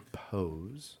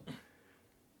suppose.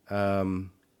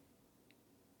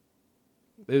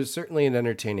 It was certainly an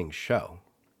entertaining show.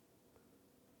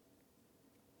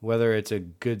 Whether it's a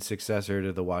good successor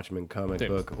to the Watchmen comic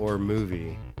book or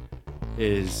movie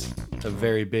is a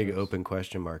very big open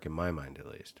question mark in my mind, at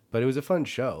least. But it was a fun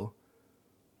show.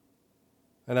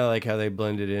 And I like how they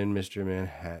blended in Mr.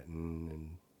 Manhattan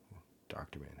and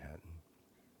Dr. Manhattan.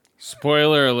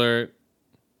 Spoiler alert.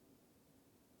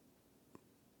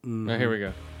 Oh, here we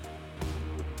go.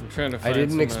 I'm trying to find I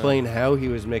didn't some, explain how he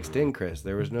was mixed in, Chris.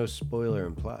 There was no spoiler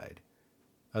implied.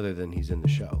 other than he's in the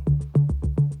show.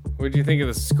 What do you think of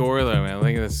the score, though, man?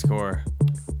 Think of the score.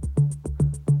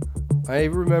 I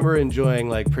remember enjoying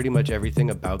like pretty much everything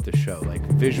about the show. Like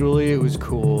visually, it was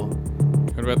cool.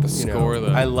 What about the score,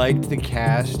 though? I liked the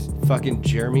cast. Fucking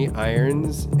Jeremy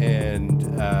Irons and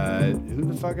who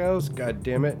the fuck else? God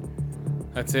damn it.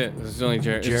 That's it. It's only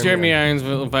Jeremy Irons,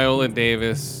 Viola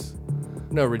Davis.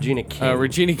 No, Regina King.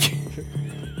 Regina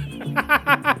King.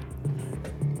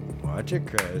 Watch it,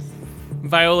 Chris.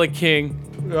 Viola King.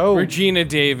 Oh. Regina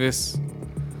Davis.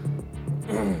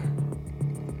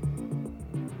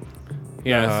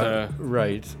 Yeah,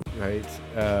 Right.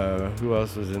 Who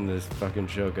else was in this fucking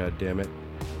show? God damn it.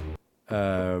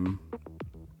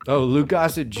 Lou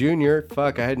Gossett Jr.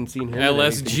 Fuck, I hadn't seen him.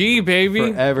 LSG,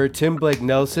 baby. Forever. Tim Blake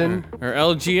Nelson. Or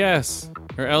LGS.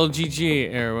 Or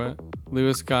LGG. Or what?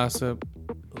 Louis Gossett.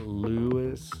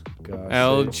 Louis Gossett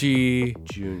LG.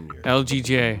 Jr.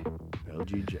 LGJ.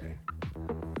 LGJ.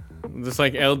 Just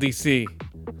like LDC.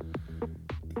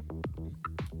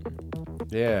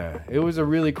 Yeah, it was a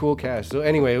really cool cast. So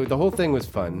anyway, the whole thing was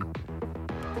fun.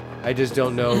 I just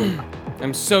don't know.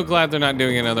 I'm so glad they're not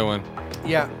doing another one.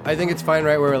 Yeah, I think it's fine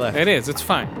right where we're left. It is. It's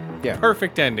fine. Yeah.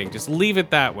 Perfect ending. Just leave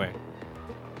it that way.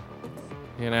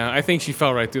 You know, I think she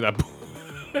fell right through that pool.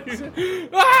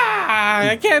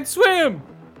 I can't swim.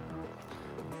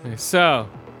 So,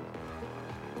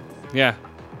 yeah.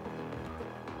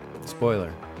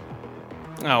 Spoiler.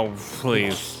 Oh,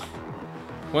 please.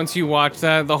 Once you watch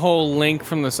that, the whole link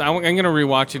from this, I'm going to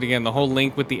rewatch it again. The whole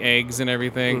link with the eggs and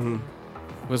everything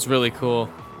was really cool.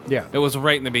 Yeah. It was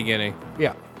right in the beginning.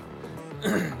 Yeah.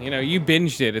 You know, you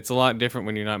binged it. It's a lot different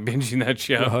when you're not binging that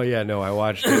show. Oh, yeah, no, I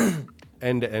watched it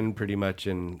end to end pretty much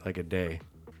in like a day.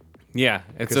 Yeah,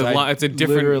 it's 'Cause a lot. It's a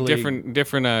literally-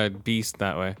 different beast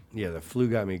that way. Yeah, the flu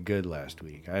got me good last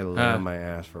week. I lay on my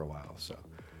ass for a while, so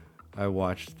I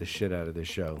watched the shit out of this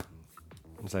show.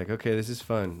 It's like, okay, this is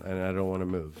fun, and I don't want to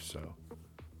move, so.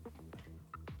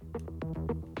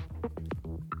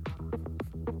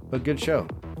 But good show.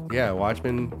 Yeah,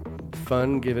 Watchmen,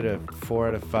 fun. Give it a 4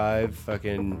 out of 5.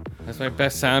 Fucking That's my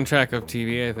best soundtrack of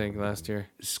TV, I think, last year.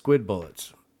 Squid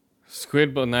Bullets.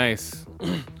 Squid, but nice.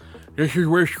 This is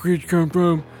where squids come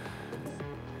from.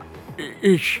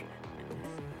 It's.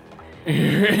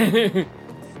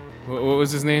 What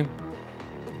was his name?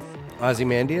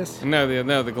 Ozymandias? No,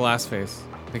 the glass face.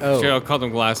 The Oh. show called him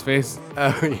Glass Face.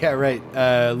 Oh, yeah, right.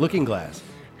 Looking Glass.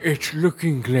 It's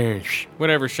Looking Glass.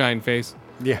 Whatever, Shine Face.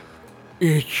 Yeah.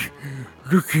 It's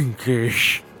Looking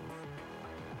Glass.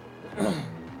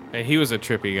 Hey, he was a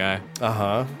trippy guy.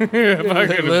 Uh-huh.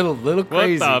 Fucking- little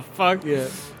crazy. What the fuck? Yeah.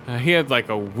 He had like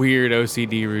a weird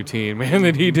OCD routine, man,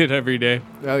 that he did every day.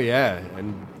 Oh, yeah.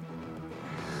 And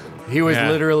he was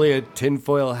literally a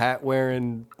tinfoil hat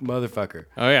wearing motherfucker.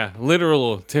 Oh yeah,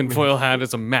 literal tinfoil hat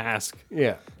as a mask.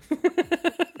 Yeah.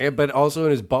 But also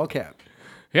in his ball cap.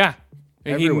 Yeah,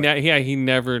 and he Everywhere. he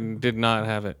never did not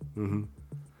have it.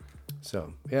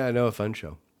 So, yeah, I know, a fun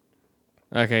show.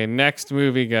 Okay, next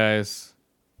movie, guys.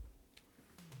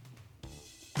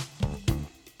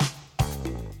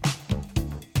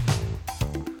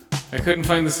 I couldn't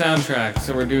find the soundtrack,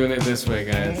 so we're doing it this way,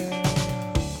 guys.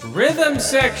 Rhythm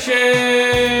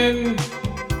section!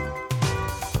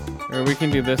 Or we can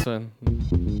do this one.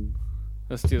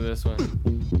 Let's do this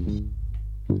one.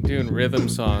 Doing rhythm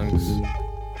songs.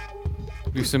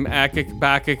 Do some Akik,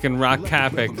 Bakik, and Rock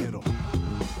Kapik.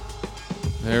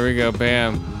 There we go,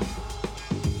 bam.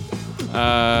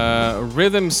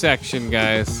 Rhythm section,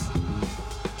 guys.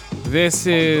 This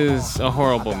is a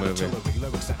horrible movie.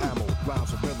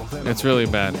 It's really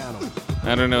bad.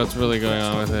 I don't know what's really going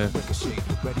on with it.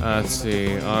 Let's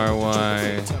see.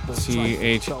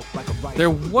 R-Y-T-H. There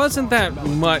wasn't that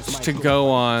much to go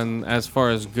on as far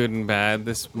as good and bad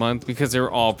this month because they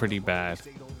were all pretty bad.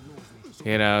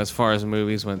 You know, as far as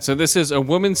movies went. So this is A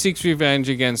Woman Seeks Revenge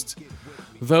against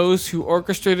those who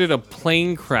orchestrated a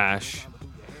plane crash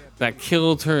that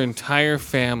killed her entire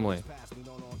family.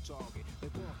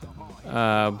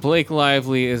 Blake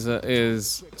Lively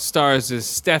stars as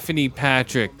Stephanie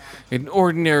Patrick, an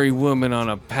ordinary woman on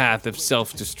a path of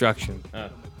self-destruction.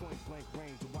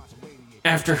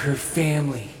 After her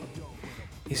family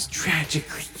is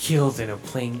tragically killed in a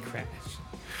plane crash.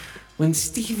 When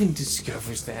Steven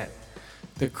discovers that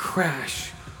the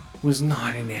crash was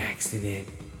not an accident,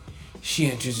 she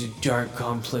enters a dark,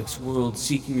 complex world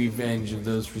seeking revenge of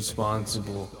those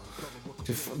responsible.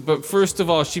 But first of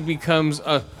all, she becomes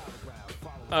a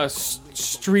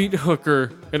street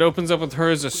hooker. It opens up with her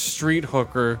as a street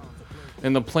hooker,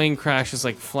 and the plane crash is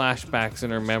like flashbacks in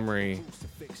her memory.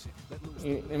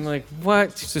 I'm like,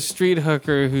 what? She's a street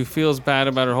hooker who feels bad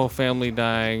about her whole family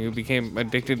dying, who became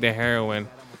addicted to heroin,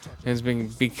 has been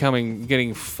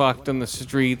getting fucked on the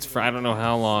streets for I don't know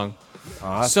how long.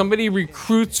 Awesome. Somebody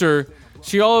recruits her.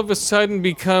 She all of a sudden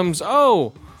becomes,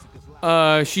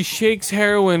 she shakes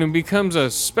heroin and becomes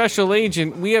a special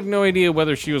agent. We have no idea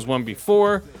whether she was one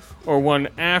before or one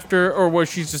after, or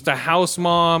was she just a house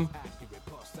mom.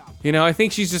 You know, I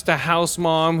think she's just a house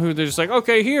mom who they're just like,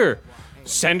 okay, here,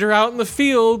 send her out in the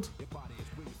field.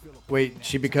 Wait,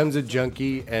 she becomes a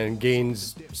junkie and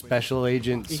gains special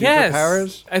agent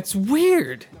superpowers? Yes, it's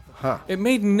weird. Huh. It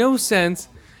made no sense.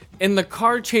 And the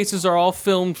car chases are all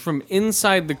filmed from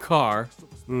inside the car.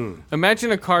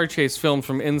 Imagine a car chase filmed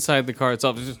from inside the car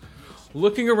itself. It's just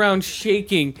looking around,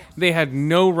 shaking. They had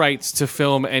no rights to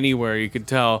film anywhere, you could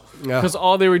tell. Because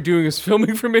all they were doing is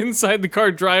filming from inside the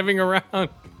car, driving around.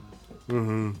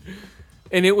 And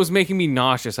it was making me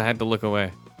nauseous. I had to look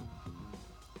away.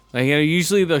 Like, you know,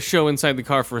 usually they'll show inside the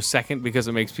car for a second because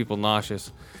it makes people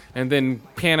nauseous. And then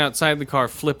pan outside the car,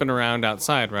 flipping around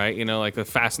outside, right? You know, like the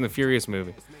Fast and the Furious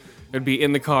movie. It'd be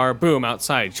in the car, boom,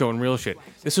 outside, showing real shit.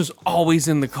 This was always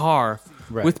in the car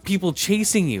with people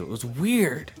chasing you. It was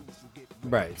weird.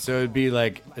 Right, so it'd be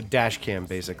like a dash cam,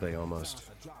 basically, almost.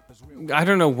 I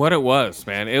don't know what it was,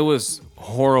 man. It was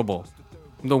horrible.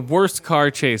 The worst car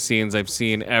chase scenes I've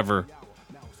seen ever.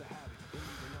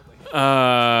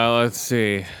 Let's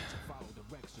see.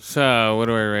 So, what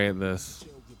do I rate this?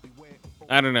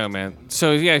 I don't know, man.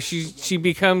 So, yeah, she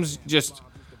becomes just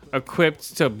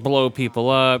equipped to blow people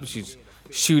up. She's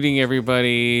shooting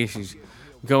everybody. She's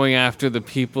going after the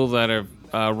people that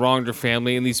have wronged her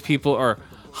family. And these people are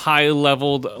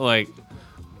high-leveled, like,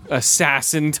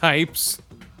 assassin types.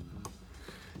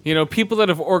 You know, people that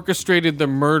have orchestrated the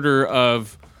murder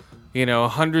of, you know,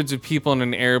 hundreds of people in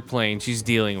an airplane she's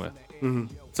dealing with.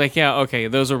 It's like, yeah, okay,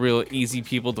 those are real easy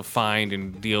people to find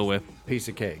and deal with. Piece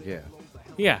of cake, yeah.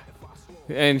 Yeah.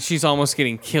 And she's almost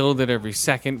getting killed at every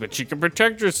second, but she can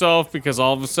protect herself because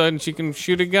all of a sudden she can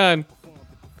shoot a gun.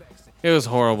 It was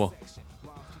horrible.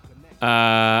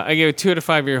 I gave it 2 out of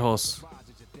 5 ear holes.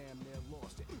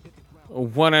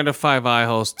 1 out of 5 eye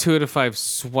holes. 2 out of 5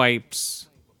 swipes.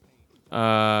 2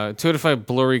 out of 5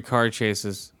 blurry car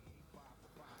chases.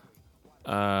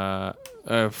 2 out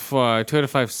of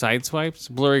 5 side swipes.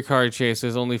 Blurry car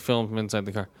chases, only filmed from inside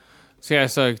the car.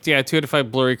 So 2 out of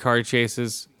 5 blurry car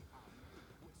chases.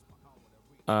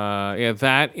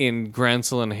 That in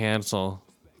Grensel and Hansel.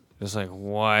 Just like,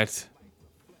 what?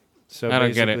 So I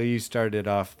don't get it. basically, you started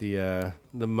off the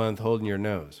month holding your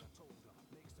nose.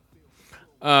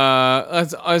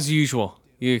 As usual.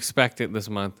 You expect it this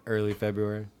month. Early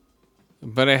February.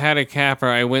 But I had a capper.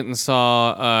 I went and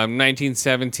saw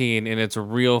 1917 in its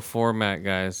real format,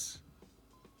 guys.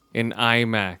 In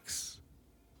IMAX.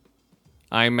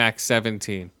 IMAX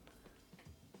 17.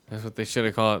 That's what they should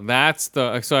have called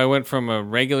it. So I went from a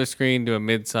regular screen to a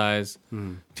mid-size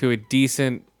to a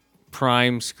decent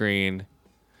prime screen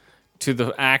to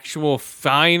the actual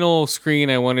final screen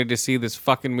I wanted to see this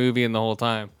fucking movie in the whole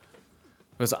time.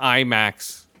 It was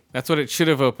IMAX. That's what it should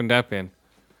have opened up in.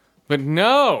 But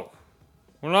no!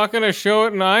 We're not going to show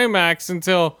it in IMAX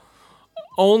until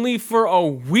only for a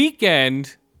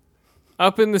weekend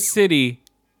up in the city.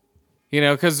 You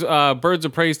know, because Birds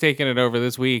of Prey's taking it over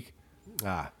this week.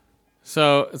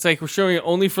 So it's like we're showing it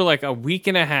only for like a week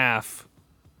and a half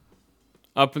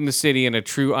up in the city in a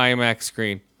true IMAX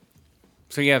screen.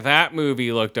 So yeah, that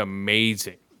movie looked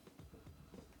amazing.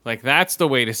 Like, that's the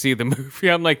way to see the movie.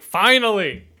 I'm like,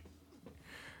 finally!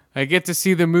 I get to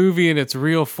see the movie in its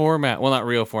real format. Well, not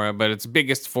real format, but its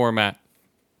biggest format.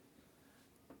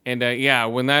 And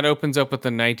when that opens up with the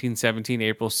 1917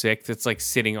 April 6th, it's like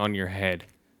sitting on your head.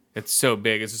 It's so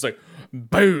big. It's just like,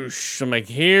 boosh. I'm like,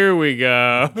 here we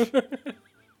go.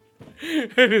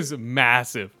 It is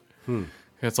massive.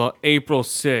 It's all April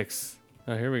 6th.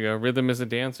 Oh, here we go. Rhythm is a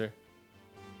dancer.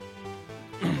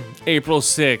 April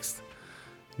 6th,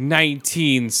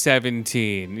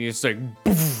 1917. It's like,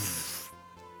 boof.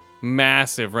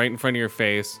 Massive right in front of your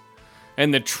face.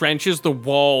 And the trenches, the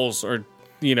walls are,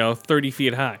 30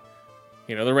 feet high.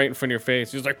 They're right in front of your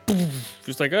face. Just like, poof.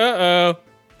 Just like, uh-oh.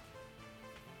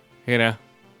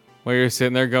 While you're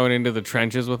sitting there going into the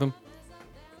trenches with them.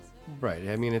 Right.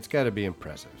 I mean, it's got to be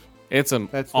impressive. That's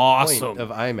awesome. Point of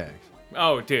IMAX.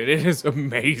 Oh, dude, it is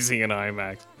amazing in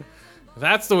IMAX.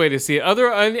 That's the way to see it.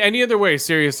 Any other way,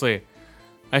 seriously.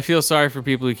 I feel sorry for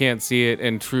people who can't see it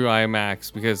in true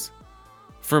IMAX because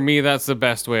for me, that's the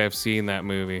best way I've seen that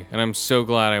movie. And I'm so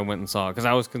glad I went and saw it because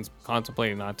I was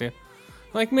contemplating not to.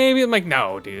 Like, maybe. I'm like,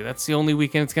 no, dude, that's the only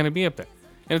weekend it's going to be up there.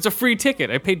 And it's a free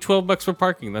ticket. I paid $12 for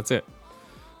parking. That's it.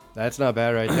 That's not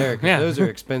bad right there. 'Cause Yeah. those are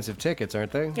expensive tickets,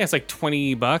 aren't they? Yeah, it's like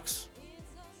 $20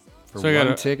 For So I got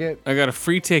one a- ticket. I got a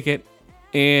free ticket,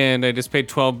 and I just paid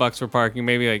 $12 for parking,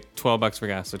 maybe like $12 for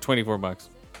gas, so $24.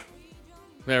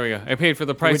 There we go. I paid for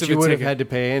the price Which of you a would ticket. have had to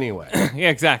pay anyway. Yeah,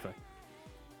 exactly.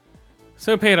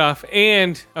 So it paid off,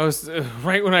 and I was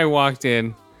right when I walked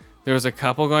in, there was a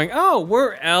couple going, "Oh,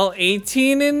 we're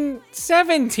L18 and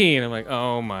 17." I'm like,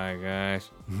 "Oh my gosh."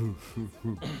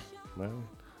 Well,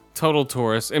 Total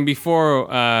tourist. And before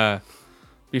that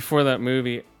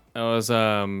movie, I was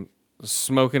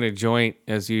smoking a joint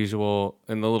as usual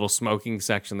in the little smoking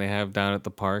section they have down at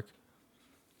the park.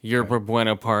 Yerba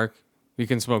Buena Park. You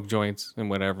can smoke joints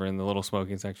and whatever in the little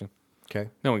smoking section. okay.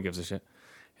 No one gives a shit.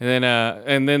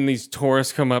 And then these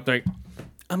tourists come up. They're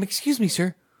like, excuse me,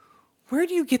 sir. Where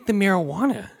do you get the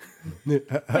marijuana?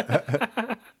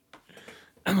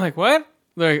 I'm like, what?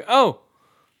 They're like, oh,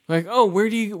 where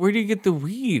do you get the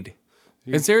weed?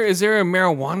 Is there a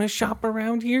marijuana shop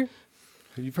around here?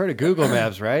 You've heard of Google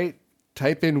Maps, right?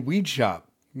 Type in weed shop.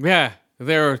 Yeah,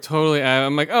 they're totally.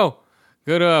 I'm like, oh,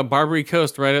 go to Barbary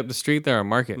Coast right up the street there, a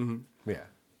market. Yeah.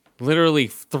 Literally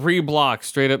 3 blocks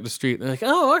straight up the street. They're like,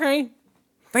 oh, okay.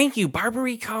 Thank you,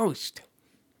 Barbary Coast.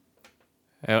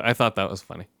 I thought that was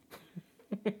funny.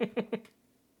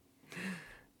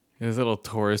 These little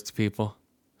tourist people.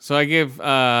 So I give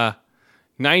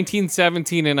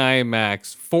 1917 in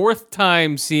IMAX. 4th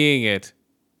time seeing it.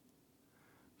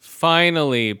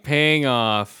 Finally paying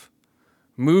off.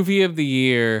 Movie of the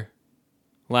year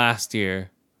last year.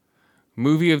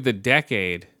 Movie of the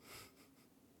decade.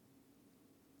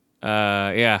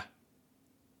 Yeah.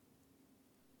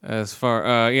 As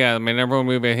far, my number one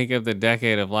movie, I think, of the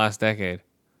decade, of last decade.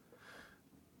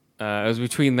 It was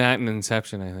between that and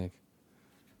Inception, I think.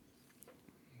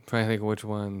 I'm trying to think of which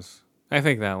ones. I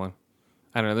think that one.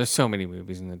 I don't know. There's so many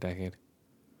movies in the decade.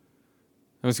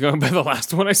 I was going by the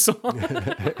last one I saw.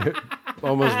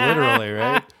 Almost literally,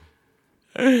 right?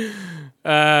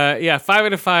 5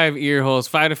 out of 5 ear holes,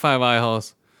 5 out of 5 eye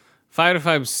holes, 5 out of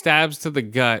 5 stabs to the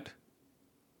gut.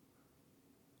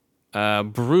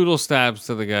 Brutal stabs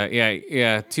to the gut.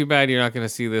 Yeah. Too bad you're not going to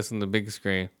see this on the big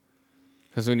screen.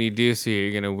 Because when you do see it,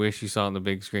 you're going to wish you saw it on the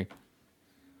big screen.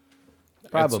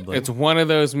 Probably. It's one of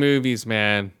those movies,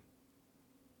 man.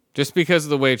 Just because of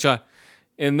the way it's shot.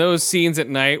 In those scenes at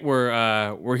night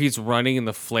where he's running and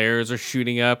the flares are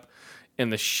shooting up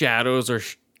and the shadows are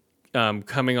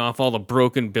coming off all the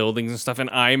broken buildings and stuff. In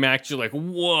IMAX, you're like,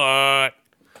 what?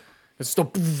 It's still...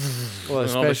 Well,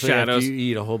 and all the especially after shadows. you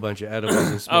eat a whole bunch of edibles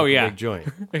and smoke yeah. a big joint.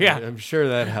 Yeah. I'm sure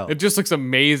that helps. It just looks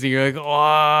amazing. You're like,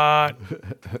 what?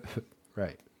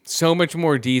 Right. So much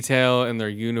more detail in their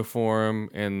uniform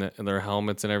and their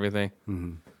helmets and everything.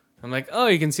 Mm-hmm. I'm like, oh,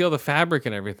 you can see all the fabric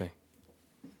and everything.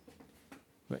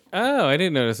 Like, oh, I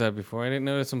didn't notice that before. I didn't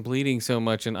notice him bleeding so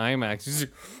much in IMAX. He's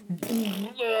like,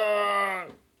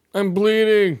 I'm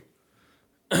bleeding.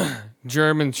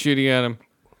 German shooting at him.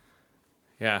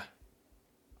 Yeah.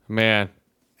 Man.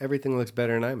 Everything looks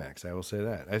better in IMAX, I will say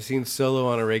that. I've seen Solo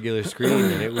on a regular screen,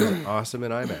 and it was awesome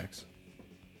in IMAX.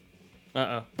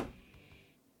 Uh-oh.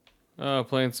 Oh,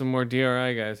 playing some more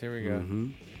DRI, guys. Here we go.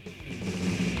 Mm-hmm.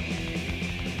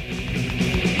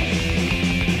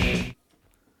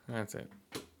 That's it.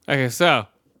 Okay, so.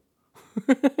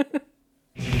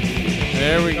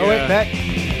 There we go. Oh, wait, back.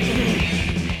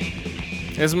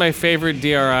 This is my favorite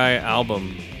DRI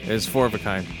album. Is Four of a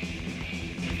Kind.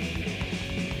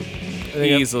 I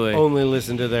think Easily. I've only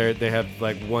listened to they have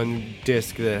like one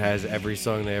disc that has every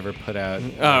song they ever put out.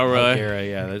 Oh, really? Punk era.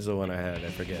 Yeah, that's the one I had. I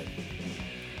forget.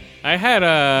 I had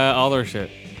all their shit.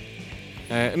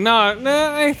 No,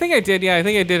 I think I did. Yeah, I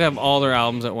think I did have all their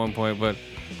albums at one point, but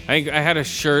I think I had a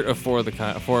shirt of Four of a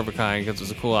Kind because it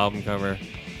was a cool album cover.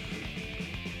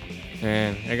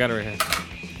 And I got it right here.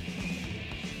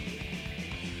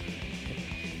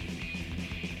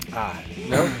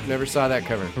 Nope, never saw that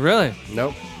cover. Really?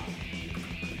 Nope.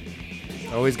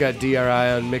 Always got DRI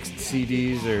on mixed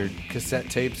CDs or cassette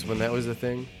tapes when that was a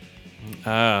thing.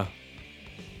 I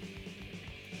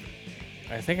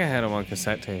think I had them on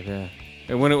cassette tape, yeah.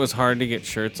 And when it was hard to get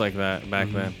shirts like that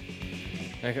back then.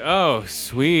 Like, oh,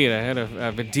 sweet. I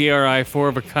have a DRI Four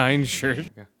of a Kind shirt.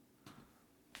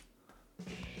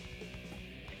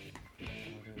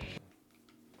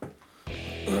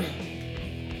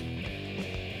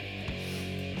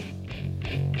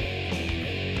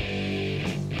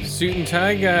 Suit and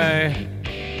tie guy.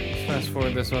 Let's fast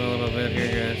forward this one a little bit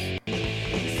here, guys.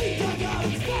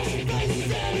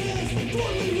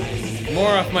 More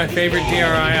off my favorite DRI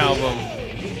album.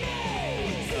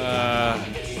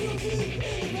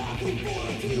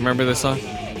 Remember this song?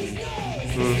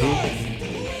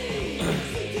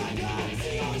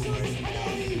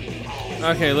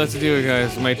 Okay, let's do it,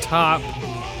 guys. My top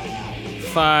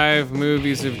 5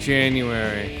 movies of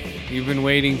January. You've been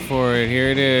waiting for it. Here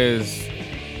it is.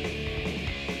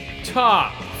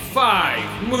 Top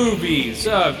 5 movies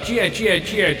of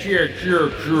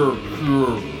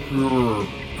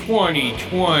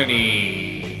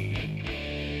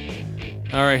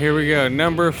 2020. All right, here we go.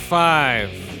 Number 5.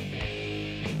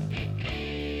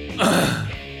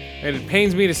 It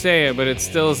pains me to say it, but it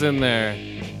still's in there.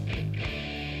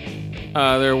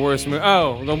 Their worst movie.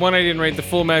 Oh, the one I didn't rate, The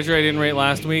Full Measure, I didn't rate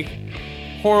last week.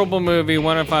 Horrible movie.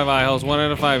 1 out of 5 eye holes. 1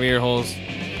 out of 5 ear holes.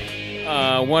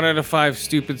 1 out of 5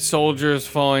 stupid soldiers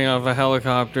falling off a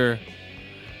helicopter.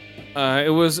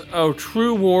 It was a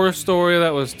true war story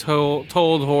that was told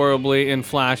horribly in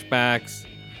flashbacks.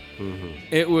 Mm-hmm.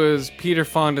 It was Peter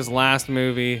Fonda's last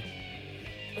movie,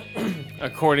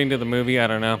 according to the movie. I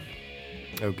don't know.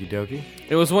 Okie dokie.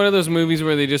 It was one of those movies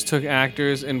where they just took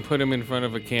actors and put them in front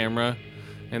of a camera,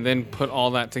 and then put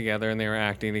all that together, and they were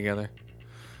acting together.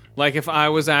 Like if I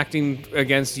was acting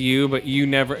against you, but you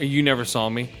never saw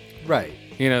me. Right.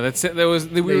 You know, that's it. We were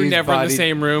never in the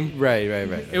same room. Right.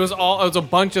 It was a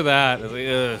bunch of that. It was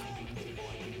like,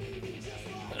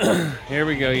 ugh. Here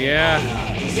we go. Yeah.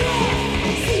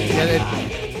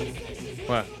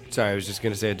 What? Sorry, I was just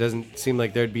gonna say it doesn't seem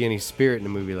like there'd be any spirit in a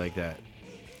movie like that.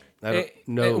 I don't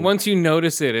know. Once you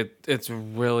notice it's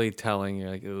really telling.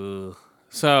 You're like, ugh.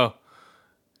 So,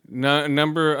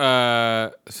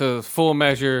 so Full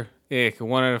Measure,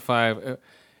 1 out of 5.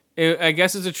 I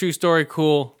guess it's a true story.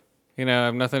 Cool. You know, I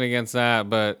have nothing against that,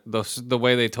 but the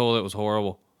way they told it was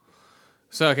horrible.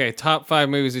 So, okay, top 5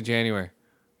 movies of January.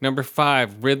 Number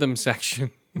 5, Rhythm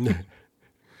Section.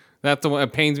 That's the one.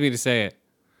 It pains me to say it.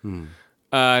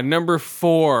 Number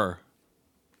 4.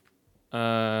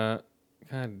 God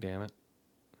damn it.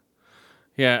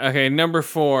 Yeah, okay, number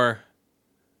 4.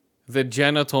 The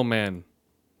Gentleman.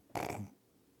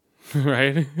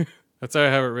 Right? That's how I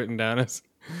have it written down as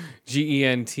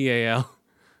Gental.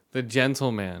 The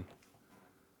Gentleman.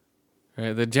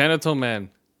 Right, The Gentleman.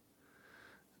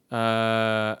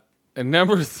 And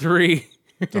number 3.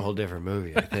 It's a whole different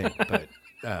movie, I think. But,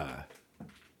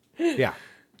 yeah.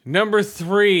 Number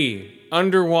 3,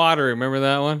 Underwater. Remember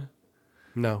that one?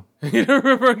 No. You don't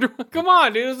remember Underwater? Come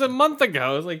on, dude. It was a month ago.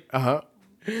 I was like,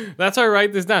 That's how I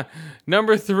write this down.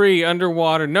 Number 3,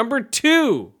 Underwater. Number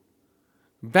 2,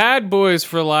 Bad Boys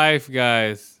for Life,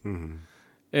 guys. Mm-hmm.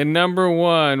 And number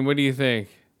 1, what do you think?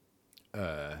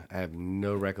 I have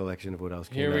no recollection of what else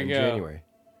came Here out we in go. January.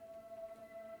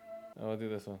 Oh, we'll do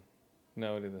this one.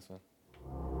 No, we'll do this one.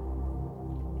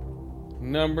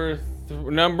 Number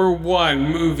 1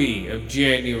 movie of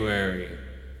January.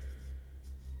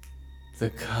 The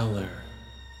Color.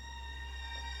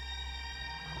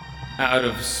 Out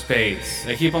of Space.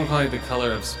 I keep on calling it The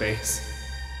Color of Space.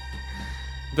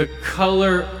 The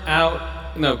Color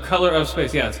Color of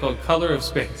Space. Yeah, it's called Color of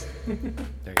Space.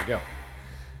 There you go.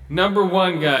 Number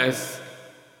 1, guys.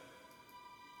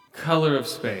 Color of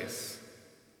Space.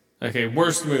 Okay,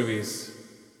 worst movies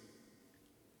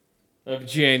of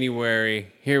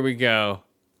January. Here we go.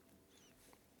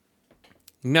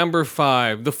 Number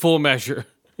 5, The Full Measure.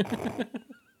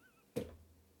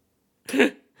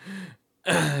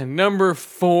 Number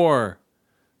 4,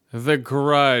 The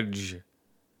Grudge.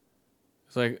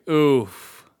 It's like,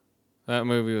 oof. That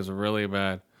movie was really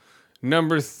bad.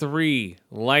 Number 3,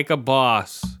 Like a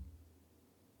Boss.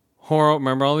 Horror.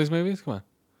 Remember all these movies? Come on.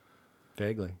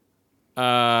 Vaguely.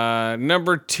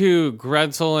 Number 2,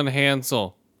 Gretel and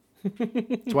Hansel.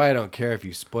 That's why I don't care if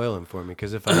you spoil them for me,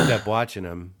 because if I end up watching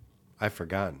them, I've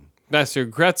forgotten. That's your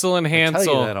Gretel and Hansel. I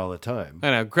tell you that all the time.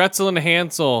 I know. Gretel and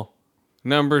Hansel,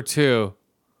 number 2.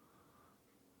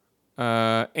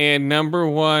 And number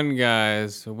 1,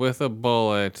 guys, with a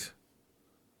bullet,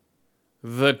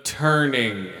 The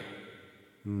Turning.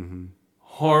 Mm-hmm.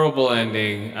 Horrible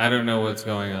ending. I don't know what's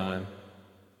going on.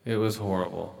 It was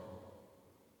horrible.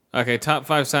 Okay, top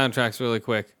 5 soundtracks really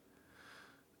quick.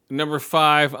 Number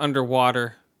 5,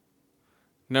 Underwater.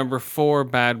 Number 4,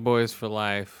 Bad Boys for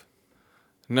Life.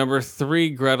 Number 3,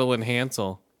 Gretel and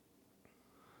Hansel.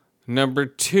 Number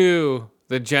 2,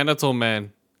 The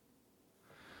Gentleman.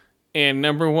 And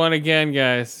number 1 again,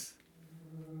 guys.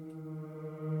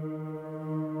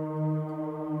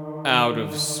 Out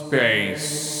of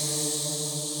Space.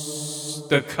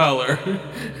 The Color.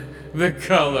 The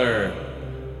Color.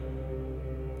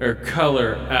 Or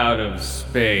Color Out of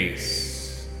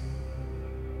Space.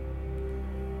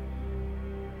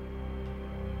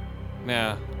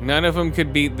 Now, none of them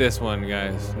could beat this one,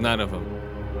 guys. None of them.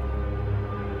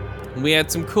 We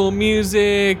had some cool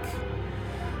music.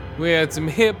 We had some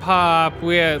hip hop.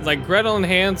 We had like Gretel and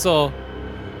Hansel.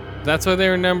 That's why they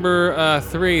were number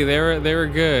 3. They were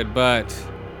good, but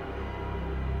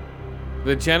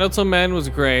The Gentlemen was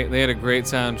great. They had a great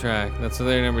soundtrack. That's why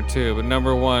they're number 2. But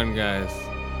number 1, guys,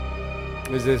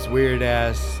 Was this weird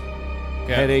ass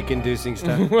headache inducing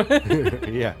stuff?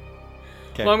 Yeah.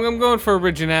 Okay. Well, I'm going for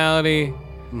originality.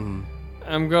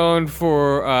 I'm going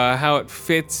for how it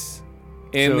fits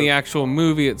in the actual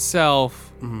movie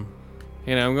itself. You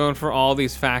know, I'm going for all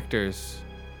these factors.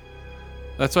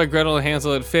 That's why Gretel and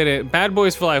Hansel had fit it. Bad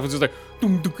Boys for Life was just like, hey,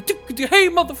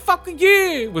 motherfucker,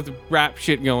 yeah, with rap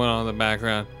shit going on in the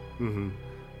background.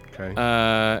 Okay.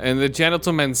 And The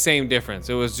Gentlemen, same difference.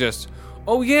 It was just,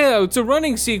 oh yeah, it's a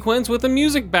running sequence with a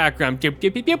music background. You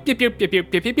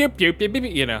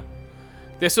know,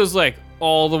 this was like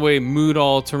all the way mood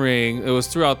altering. It was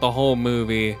throughout the whole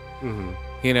movie.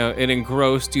 You know, it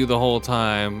engrossed you the whole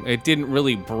time. It didn't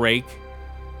really break.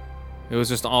 It was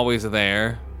just always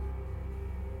there.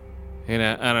 You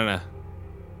know, I don't know.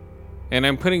 And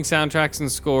I'm putting soundtracks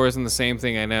and scores in the same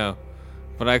thing, I know.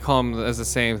 But I call them as the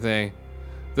same thing.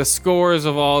 The scores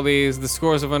of all these, the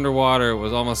scores of Underwater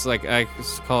was almost like, I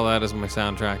just call that as my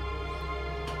soundtrack.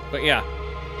 But yeah.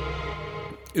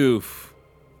 Oof.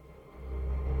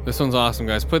 This one's awesome,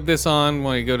 guys. Put this on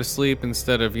while you go to sleep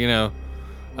instead of, you know,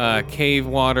 cave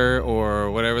water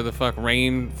or whatever the fuck,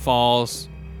 rain falls.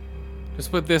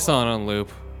 Just put this on loop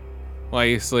while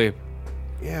you sleep.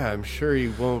 Yeah, I'm sure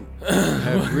you won't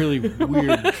have really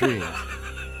weird dreams.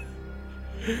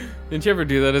 Didn't you ever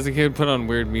do that as a kid? Put on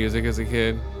weird music as a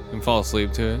kid and fall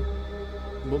asleep to it?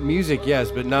 Well, music, yes,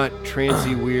 but not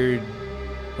trancy weird.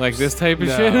 Like this type of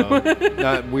No, shit?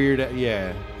 not weird.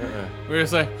 Yeah. We're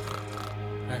just like,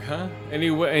 huh? And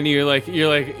you're like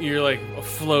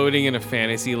floating in a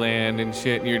fantasy land and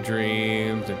shit in your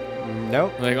dreams, and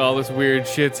Nope. like all this weird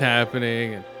shit's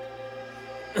happening. And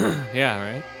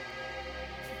yeah, right.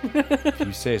 If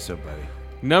you say so, buddy.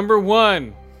 Number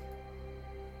 1,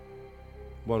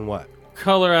 One what?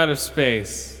 Color Out of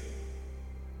Space.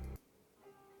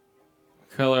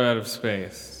 Color Out of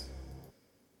Space.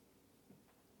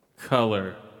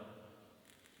 Color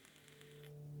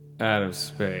Out of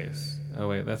Space. Oh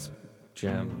wait, that's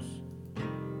Gems.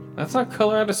 That's not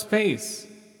Color Out of Space.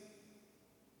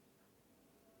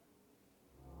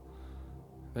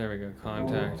 There we go,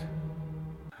 Contact.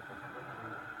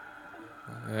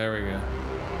 There we go.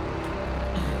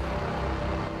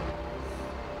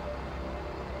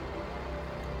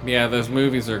 Yeah, those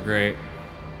movies are great.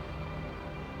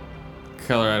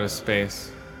 Color Out of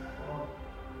Space.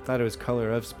 Thought it was Color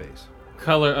of Space.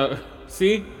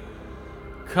 See?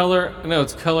 No,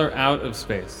 it's Color Out of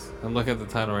Space. I'm looking at the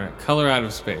title right now. Color Out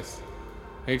of Space.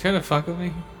 Are you trying to fuck with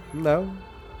me? No.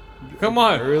 Come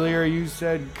on. Earlier you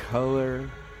said Color.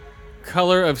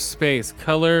 Color of Space.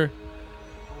 Color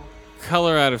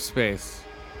Out of Space.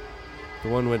 The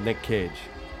one with Nick Cage.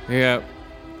 Yeah.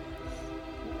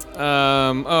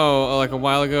 Like a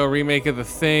while ago, a remake of The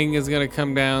Thing is gonna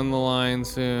come down the line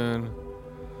soon.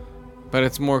 But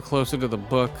it's more closer to the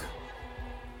book.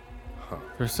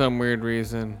 For some weird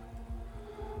reason.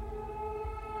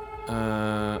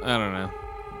 I don't know.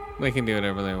 They can do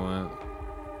whatever they want.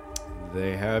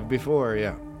 They have before,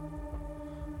 yeah.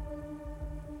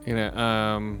 You know,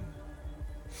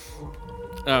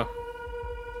 oh.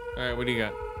 Alright, what do you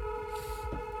got?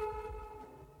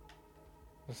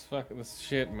 This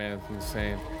shit, man, it's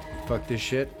insane. Fuck this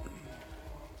shit.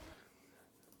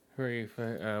 Who are you?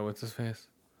 What's his face?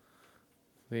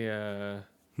 The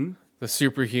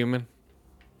Superhuman.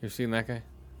 You've seen that guy?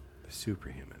 The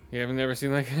Superhuman. You haven't never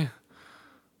seen that guy?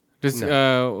 Just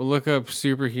No. Look up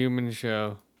Superhuman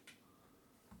show.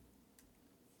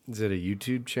 Is it a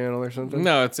YouTube channel or something?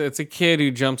 No, it's a kid who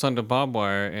jumps onto barbed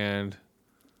wire and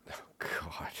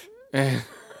God.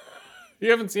 you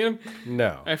haven't seen him?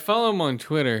 No. I follow him on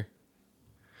Twitter.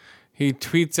 He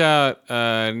tweets out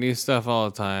new stuff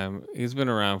all the time. He's been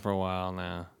around for a while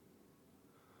now.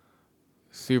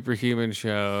 Superhuman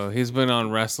show. He's been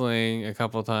on wrestling a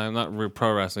couple times. Not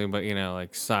pro wrestling, but, you know,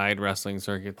 like side wrestling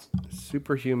circuits.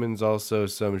 Superhuman's also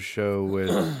some show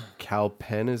with Cal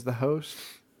Penn as the host.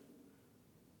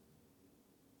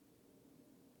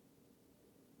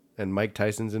 And Mike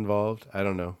Tyson's involved. I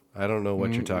don't know. I don't know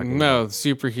what you're talking No, about.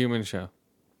 Superhuman show.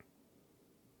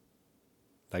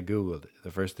 I Googled it.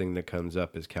 The first thing that comes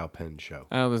up is Cal Penn's show.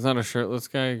 Oh, there's not a shirtless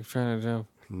guy trying to jump.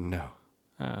 No.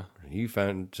 Oh. You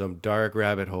found some dark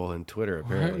rabbit hole in Twitter,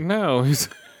 apparently. No, he's.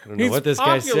 I don't know he's what this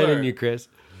popular. guy's sending you, Chris.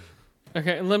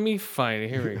 Okay, let me find it.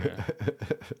 Here we go.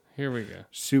 Here we go.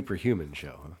 Superhuman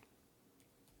show, huh?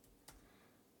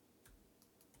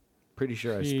 Pretty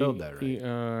sure I spelled that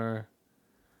right.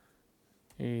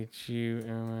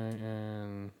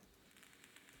 Superhuman.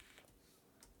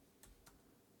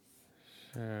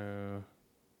 So,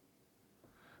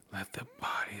 let the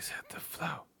bodies hit the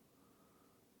flow.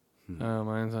 Oh,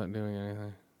 mine's not doing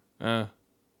anything. I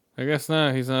guess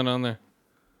not. He's not on there.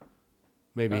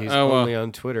 Maybe he's well. only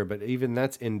on Twitter, but even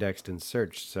that's indexed in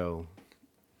search. So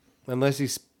unless he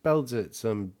spells it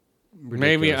some ridiculous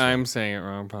Maybe way. I'm saying it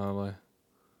wrong, probably.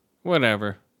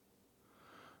 Whatever.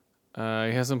 He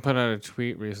hasn't put out a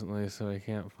tweet recently, so I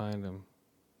can't find him.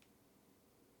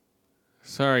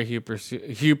 Sorry,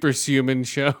 Hubersuman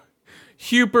Show.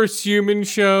 Hubersuman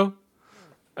Show.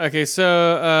 Okay,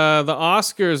 so the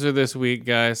Oscars are this week,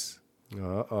 guys.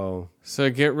 Uh-oh. So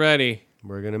get ready.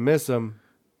 We're going to miss him.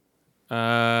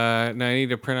 Now I need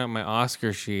to print out my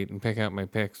Oscar sheet and pick out my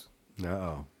picks.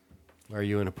 Uh-oh. Are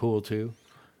you in a pool too?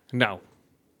 No.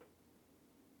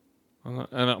 I'm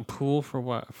not pool for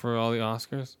what? For all the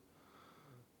Oscars?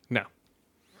 No.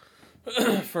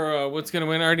 For what's going to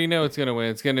win? I already know what's going to win.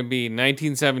 It's going to be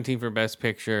 1917 for Best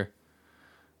Picture.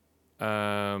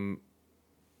 Best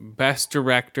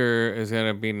Director is going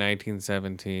to be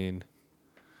 1917.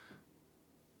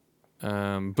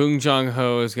 Bong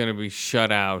Joon-ho is going to be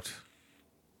shut out.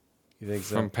 You think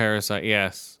so? From Parasite,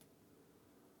 yes.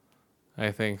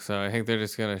 I think so. I think they're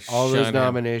just going to all shut those him.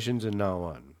 nominations and not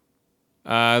one.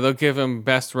 They'll give him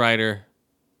Best Writer.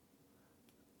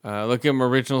 They'll give him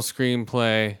Original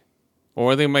Screenplay.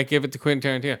 Or they might give it to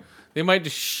Quentin Tarantino. They might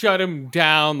just shut him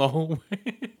down the whole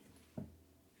way.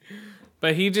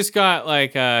 But he just got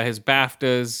like his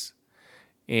BAFTAs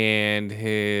and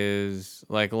his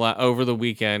like over the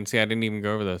weekend. See, I didn't even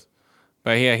go over those.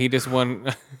 But yeah, he just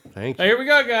won. Thank you. Here we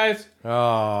go, guys.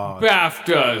 Oh,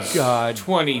 BAFTAs God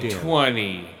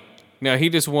 2020. No, he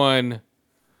just won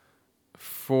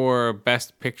for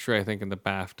Best Picture, I think, in the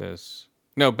BAFTAs.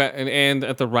 No, and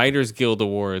at the Writers Guild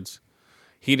Awards,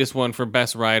 he just won for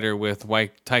Best Writer with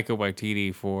Taika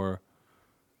Waititi for.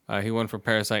 He won for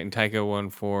Parasite, and Taika won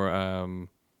for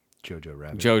Jojo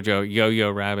Rabbit. Yo-Yo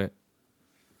Rabbit.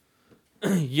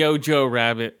 Yo-Joe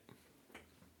Rabbit.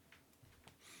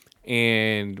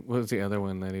 And what was the other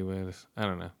one that he was? I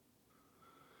don't know.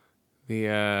 The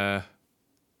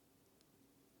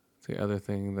other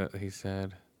thing that he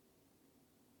said.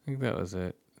 I think that was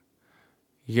it.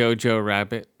 Yo-Joe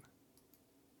Rabbit.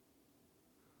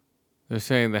 They're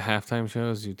saying the halftime show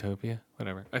is Utopia.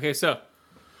 Whatever. Okay, so.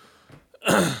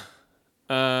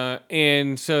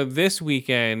 And so this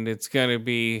weekend it's gonna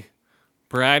be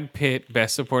Brad Pitt,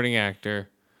 Best Supporting Actor.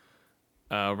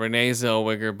 Renee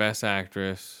Zellweger, Best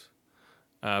Actress.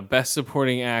 Best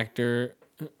Supporting Actor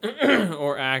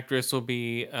or Actress will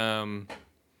be,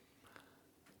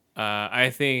 I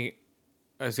think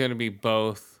it's going to be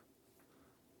both.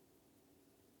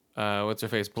 What's her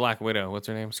face? Black Widow. What's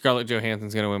her name? Scarlett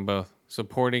Johansson's going to win both.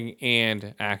 Supporting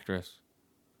and Actress.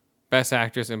 Best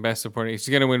Actress and Best Supporting. She's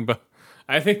going to win both.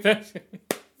 I think that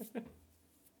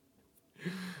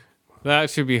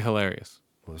should be hilarious.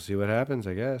 We'll see what happens,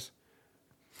 I guess.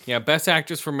 Yeah, Best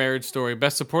Actress for Marriage Story.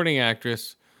 Best Supporting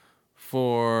Actress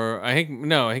for... I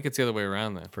think it's the other way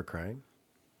around then. For Crying?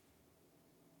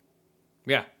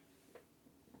 Yeah.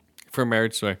 For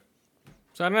Marriage Story.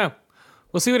 So I don't know.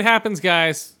 We'll see what happens,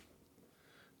 guys.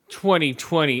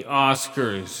 2020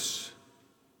 Oscars.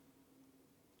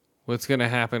 What's going to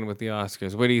happen with the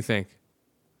Oscars? What do you think?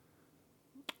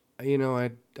 You know,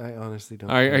 I honestly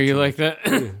don't. Are you like that?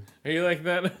 Are you like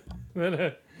that?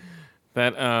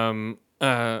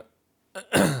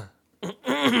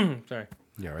 Sorry.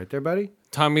 You all right there, buddy?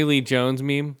 Tommy Lee Jones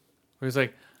meme where he's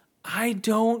like, I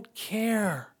don't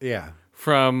care. Yeah.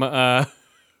 From was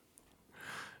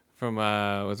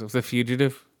it The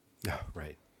Fugitive? Oh,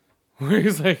 right. Where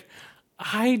he's like,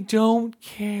 I don't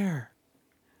care.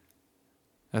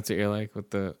 That's what you're like with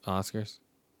the Oscars?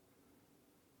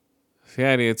 So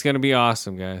yeah, dude, it's going to be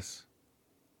awesome, guys.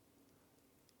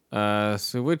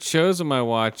 So what shows am I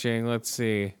watching? Let's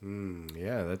see.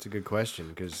 Yeah, that's a good question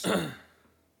because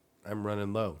I'm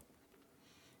running low.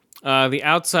 The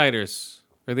Outsiders,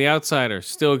 or The Outsider,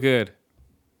 still good.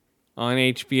 On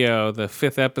HBO. The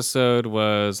 5th episode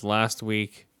was last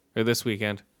week, or this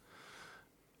weekend.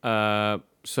 So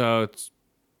it's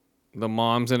the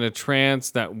mom's in a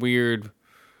trance, that weird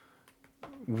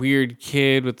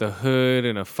kid with the hood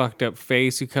and a fucked up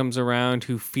face who comes around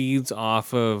who feeds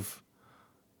off of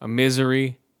a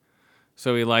Misery.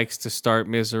 So he likes to start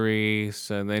Misery,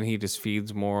 so then he just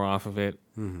feeds more off of it.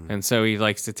 Mm-hmm. And so he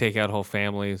likes to take out whole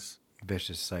families.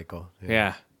 Vicious cycle.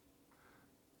 Yeah.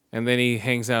 And then he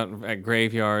hangs out at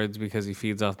graveyards because he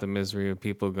feeds off the misery of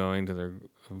people going to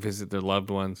visit their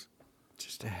loved ones.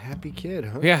 Just a happy kid,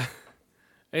 huh? Yeah.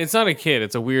 It's not a kid,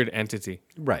 it's a weird entity.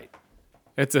 Right.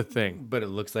 It's a thing. But it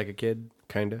looks like a kid,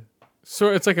 kind of. So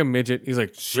it's like a midget. He's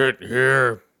like, sit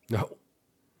here. No.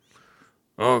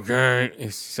 Okay.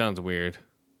 It sounds weird.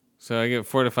 So I get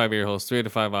 4 to 5 ear holes, 3 to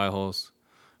 5 eye holes,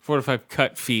 4 to 5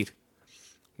 cut feet.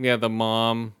 Yeah, the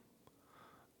mom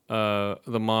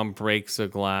breaks a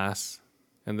glass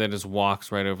and then just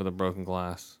walks right over the broken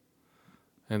glass.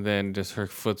 And then just her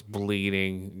foot's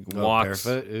bleeding. Walks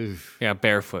barefoot? Oof. Yeah,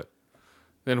 barefoot.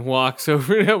 Then walks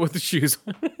over it with the shoes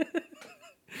on.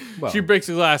 Well, She breaks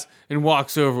the glass and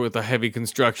walks over with a heavy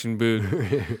construction boot.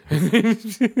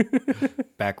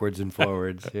 backwards and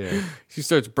forwards. Yeah. She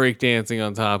starts breakdancing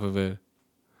on top of it.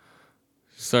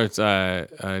 She starts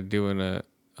doing a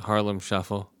Harlem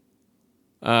shuffle.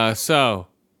 So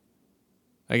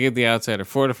I get the outsider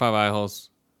 4 to 5 eye holes,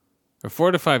 or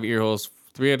 4 to 5 ear holes,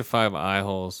 3 to 5 eye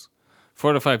holes,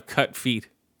 4 to 5 cut feet.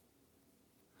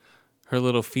 Her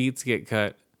little feet get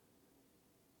cut.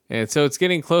 And so it's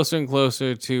getting closer and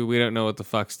closer to we don't know what the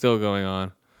fuck's still going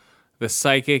on. The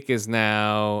psychic is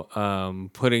now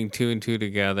putting 2 and 2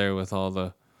 together with all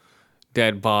the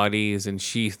dead bodies, and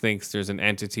she thinks there's an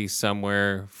entity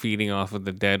somewhere feeding off of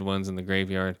the dead ones in the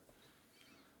graveyard.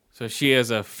 So she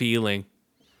has a feeling.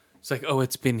 It's like, oh,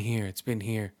 it's been here. It's been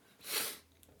here.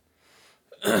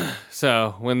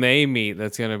 So when they meet,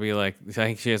 that's going to be like, I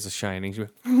think she has a shining.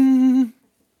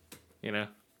 You know?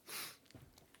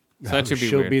 So that should be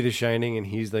She'll weird. be the Shining, and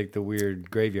he's like the weird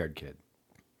graveyard kid.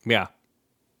 Yeah.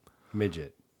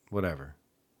 Midget. Whatever.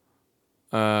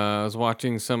 I was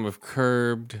watching some of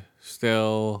Curbed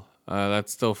still.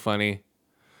 That's still funny.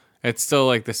 It's still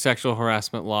like the sexual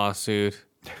harassment lawsuit.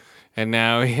 And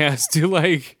now he has to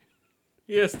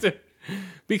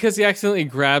because he accidentally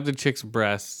grabbed a chick's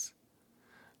breasts,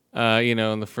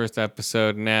 in the first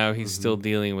episode. Now he's still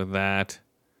dealing with that.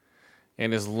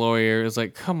 And his lawyer is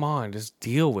like, come on, just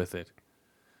deal with it.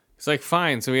 It's like,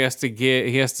 fine. So he has to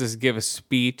give a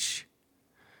speech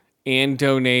and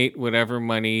donate whatever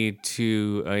money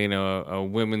to, a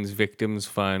women's victims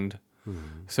fund.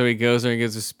 So he goes there and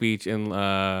gives a speech, and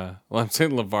I'm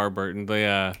saying LeVar Burton.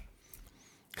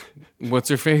 What's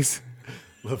her face?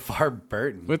 LeVar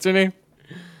Burton. What's her name?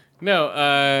 No,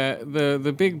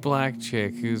 the big black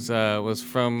chick who's was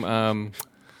from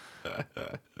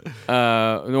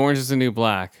Orange Is the New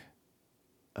Black.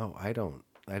 Oh, I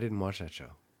didn't watch that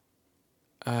show.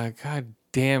 God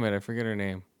damn it, I forget her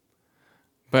name.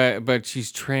 But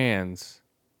she's trans,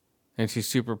 and she's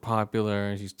super popular,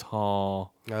 and she's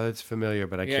tall. No, that's familiar,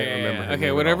 but I can't remember her Okay,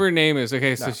 name whatever at her name is.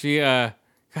 Okay, so she, God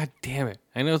damn it.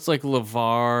 I know it's like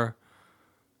LeVar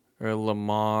or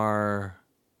Lamar,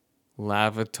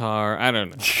 Lavatar. I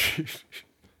don't know.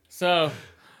 So,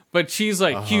 but she's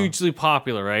like hugely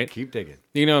popular, right? Keep digging.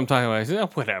 You know what I'm talking about. I said, oh,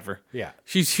 whatever. Yeah.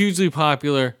 She's hugely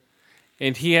popular.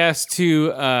 And he has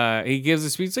to, he gives a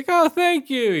speech. He's like, oh, thank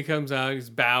you. He comes out, he's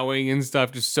bowing and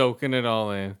stuff, just soaking it all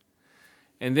in.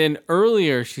 And then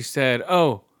earlier she said,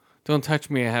 oh, don't touch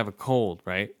me, I have a cold,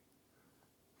 right?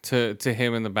 To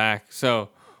him in the back. So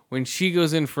when she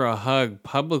goes in for a hug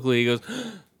publicly, he goes,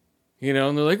 and they're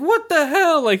like, what the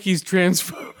hell? Like he's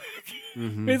transphobic.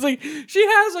 It's like, she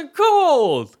has a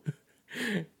cold.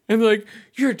 And they're like,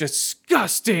 you're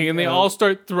disgusting. And they all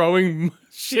start throwing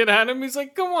shit at him. He's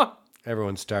like, come on.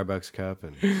 Everyone's Starbucks cup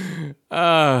and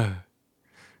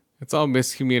it's all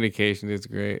miscommunication. It's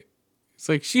great. It's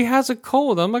like, she has a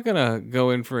cold. I'm not gonna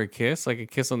go in for a kiss, like a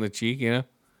kiss on the cheek, I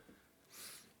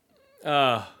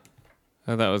thought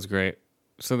that was great.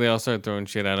 So they all start throwing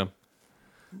shit at him.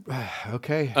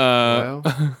 okay. Well,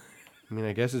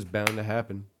 I guess it's bound to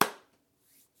happen.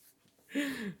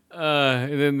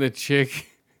 And then the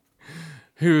chick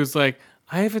who's like,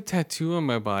 I have a tattoo on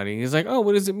my body. He's like, oh,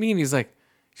 what does it mean?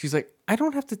 She's like, I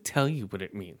don't have to tell you what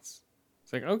it means.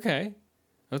 It's like, okay.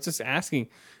 I was just asking.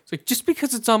 It's like, just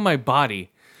because it's on my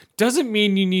body doesn't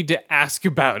mean you need to ask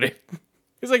about it.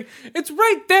 It's like, it's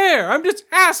right there. I'm just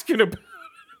asking about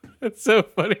it. That's so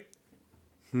funny.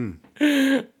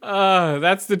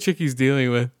 That's the chick he's dealing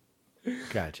with.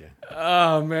 Gotcha.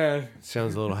 Oh, man.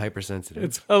 Sounds a little hypersensitive.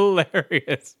 It's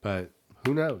hilarious. But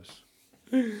who knows?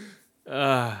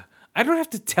 I don't have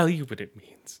to tell you what it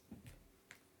means.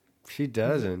 She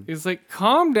doesn't. He's like,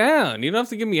 calm down. You don't have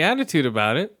to give me attitude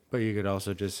about it. But you could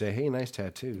also just say, hey, nice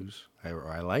tattoos. I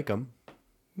like them.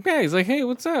 Yeah, he's like, hey,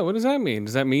 what's that? What does that mean?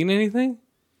 Does that mean anything?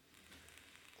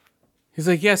 He's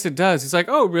like, yes, it does. He's like,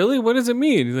 oh, really? What does it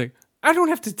mean? He's like, I don't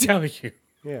have to tell you.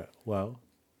 Yeah, well.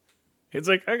 It's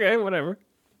like, okay, whatever.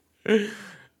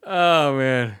 Oh,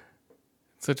 man.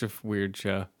 Such a weird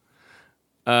show.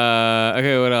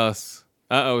 Okay, what else?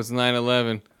 It's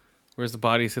 9/11. Where's the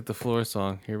Bodies Hit the Floor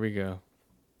song? Here we go.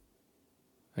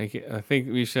 I think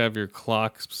we should have your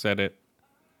clock set it.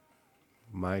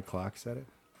 My clock set it?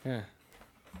 Yeah.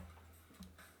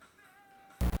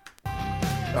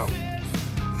 Oh.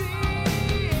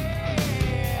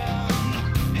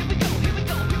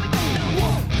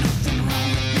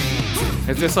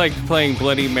 Is this like playing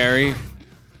Bloody Mary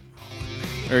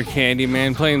or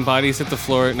Candyman? Playing Bodies Hit the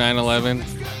Floor at 9:11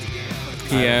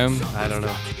 p.m. I don't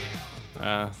know.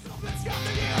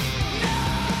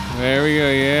 There we go.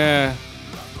 Yeah.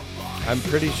 I'm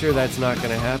pretty sure that's not going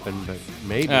to happen, but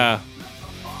maybe.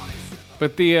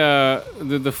 But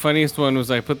the funniest one was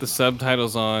I put the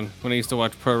subtitles on when I used to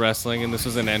watch pro wrestling, and this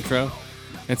was an intro.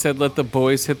 It said, "Let the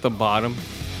boys hit the bottom."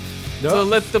 No. So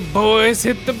let the boys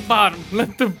hit the bottom.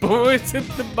 Let the boys hit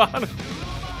the bottom.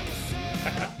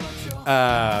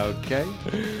 Okay.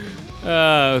 It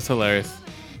was hilarious.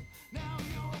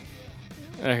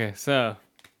 Okay, so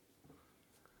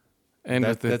end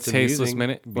with the That's tasteless amusing.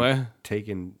 minute. Be What?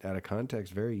 Taken out of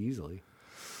context very easily.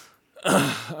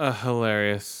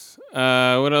 Hilarious.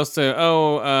 What else? What's the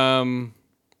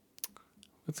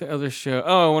other show?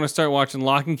 Oh, I want to start watching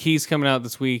Lock and Key's coming out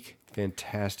this week.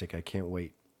 Fantastic. I can't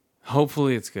wait.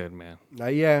 Hopefully it's good, man.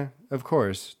 Yeah, of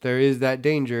course. There is that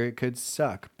danger. It could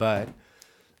suck, but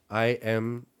I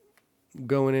am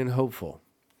going in hopeful.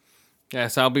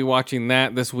 Yes, I'll be watching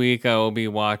that this week. I will be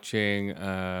watching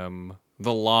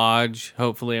The Lodge.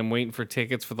 Hopefully, I'm waiting for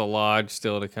tickets for The Lodge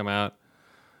still to come out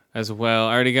as well.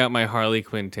 I already got my Harley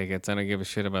Quinn tickets. I don't give a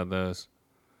shit about those.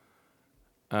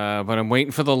 But I'm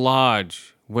waiting for The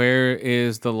Lodge. Where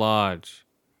is The Lodge?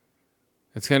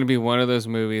 It's going to be one of those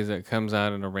movies that comes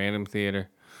out in a random theater.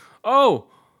 Oh,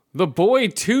 The Boy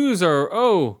 2s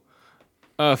are...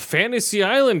 Fantasy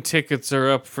Island tickets are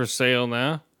up for sale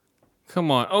now.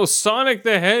 Come on. Oh, Sonic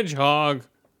the Hedgehog.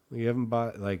 You haven't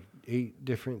bought like 8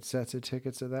 different sets of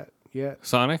tickets of that yet?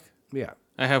 Sonic? Yeah.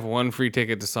 I have one free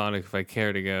ticket to Sonic if I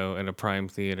care to go at a Prime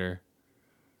theater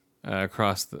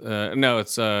across the... no,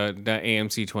 it's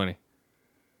AMC 20.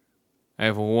 I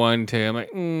have one ticket. I'm like,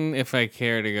 if I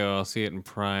care to go, I'll see it in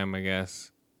Prime, I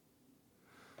guess.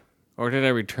 Or did I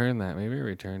return that? Maybe I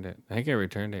returned it. I think I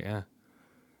returned it, yeah.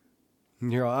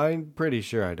 I'm pretty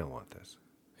sure I don't want this.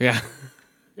 Yeah.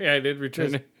 Yeah, I did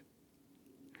return it.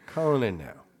 Calling in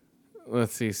now.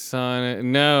 Let's see, Sonic.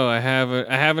 No, I have a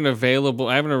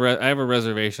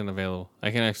reservation available. I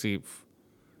can actually...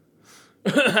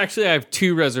 Actually, I have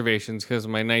 2 reservations because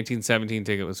my 1917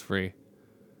 ticket was free.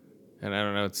 And I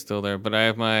don't know, it's still there. But I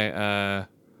have my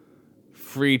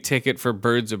free ticket for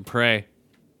Birds of Prey.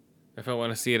 If I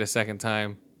want to see it a second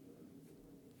time.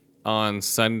 On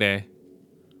Sunday.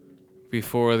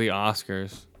 Before the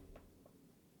Oscars.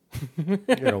 You're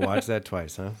going to watch that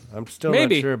twice, huh? I'm still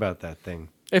Maybe. not sure about that thing.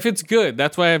 If it's good,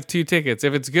 that's why I have 2 tickets.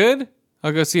 If it's good,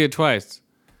 I'll go see it twice.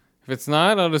 If it's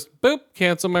not, I'll just,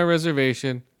 cancel my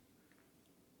reservation.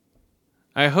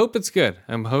 I hope it's good.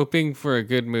 I'm hoping for a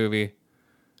good movie.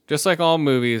 Just like all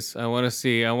movies, I want to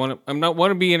see. I want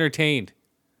to be entertained.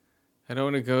 I don't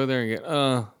want to go there and get,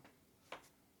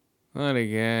 not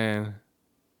again.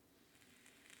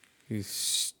 These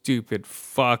stupid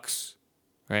fucks,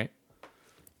 right?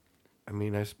 I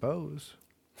mean, I suppose.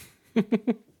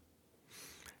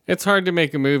 It's hard to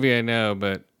make a movie, I know,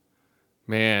 but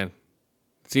man,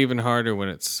 it's even harder when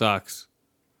it sucks.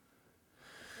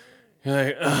 You're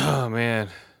like, oh man.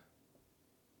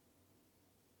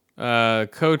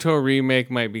 KOTOR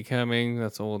remake might be coming.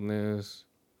 That's old news.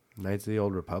 Knights of the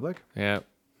Old Republic? Yep.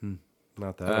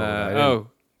 Not that old.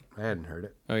 I hadn't heard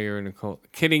it. Oh, you're in a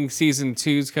cult. Kidding Season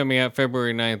 2's coming out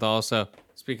February 9th also.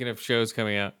 Speaking of shows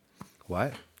coming out.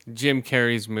 What? Jim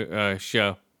Carrey's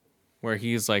show. Where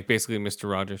he's like basically Mr.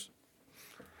 Rogers.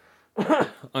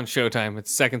 On Showtime.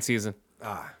 It's 2nd season.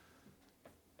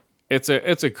 It's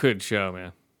a good show,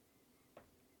 man.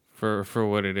 For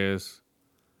what it is.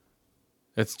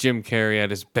 It's Jim Carrey at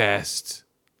his best.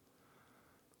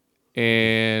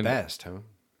 And Best, huh?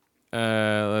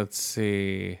 let's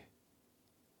see.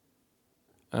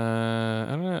 I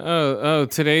don't know. Oh,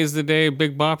 today's the day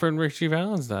Big Bopper and Richie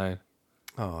Valens died.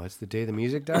 Oh, it's the day the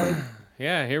music died?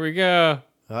 Yeah, here we go.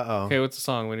 Uh-oh. Okay, what's the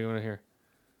song? What do you want to hear?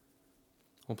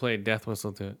 We'll play a death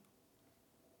whistle to it.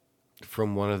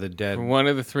 From one of the dead. From one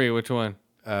of the 3, which one?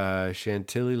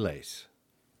 Chantilly Lace.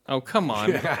 Oh, come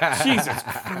on. Jesus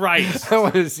Christ. I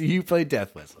want to see you play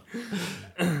Death Whistle.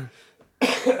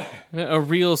 A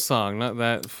real song, not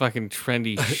that fucking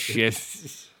trendy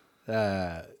shit.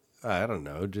 I don't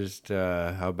know. Just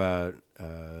how about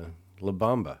La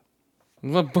Bamba?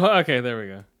 Okay, there we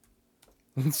go.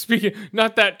 Speaking,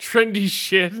 not that trendy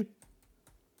shit.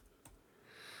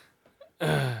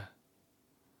 La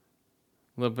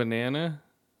Banana?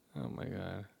 Oh my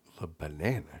god. La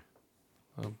Banana.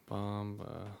 La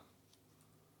Bamba.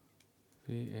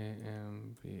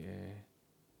 B-A-M-B-A.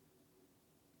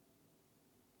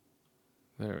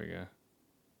 There we go.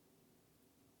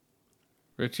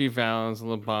 Richie Valens,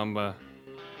 La Bamba.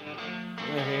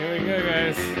 Okay, here we go,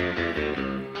 guys.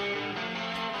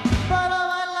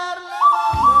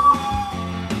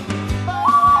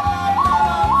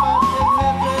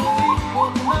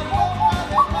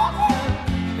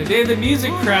 The day the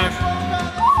music crashed.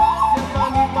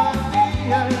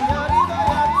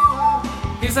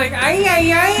 He's like, ay,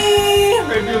 ay, ay.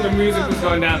 Right when the music was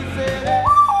going down.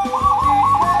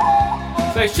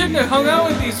 So I shouldn't have hung out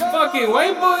with these fucking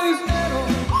white boys.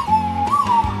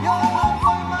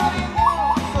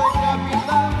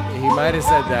 He might have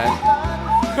said that.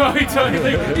 Oh, he told you,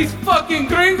 like, these fucking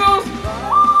gringos?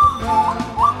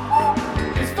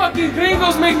 These fucking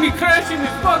gringos make me crash in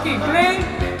this fucking plane?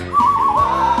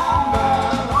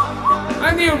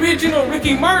 I'm the original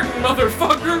Ricky Martin,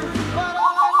 motherfucker.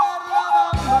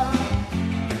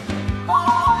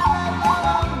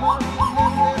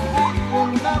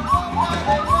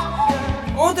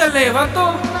 Ódale,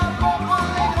 vato.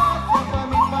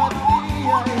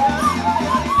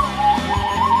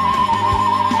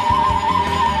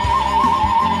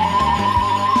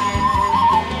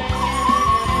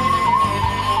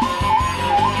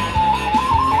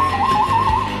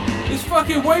 These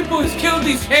fucking white boys killed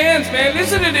these hands, man.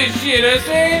 Listen to this shit, I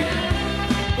say.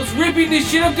 Was ripping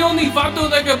this shit up. The only vato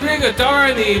that could play guitar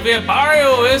in the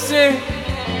barrio, ese.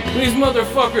 These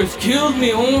motherfuckers killed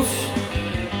me, homes.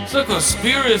 It's a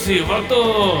conspiracy,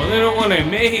 vato. They don't want a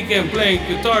Mexican playing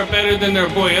guitar better than their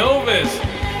boy Elvis.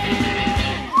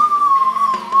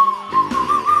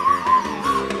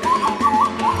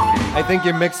 I think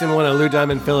you're mixing one of Lou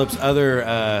Diamond Phillips' other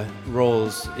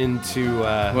roles into...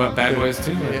 What, Bad Boys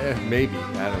 2? Yeah, maybe.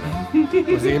 I don't know.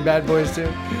 Was he in Bad Boys 2? I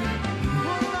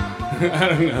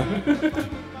don't know.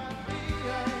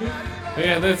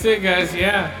 Yeah, that's it, guys.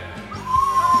 Yeah.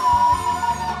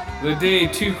 The day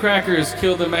two crackers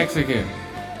killed a Mexican.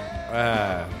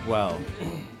 Well,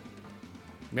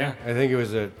 Yeah. I think it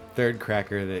was a third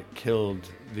cracker that killed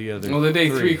the other. Well, the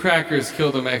day three crackers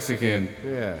killed a Mexican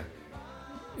Yeah.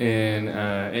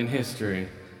 in history.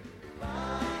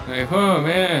 Like, oh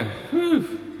man.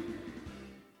 Whew.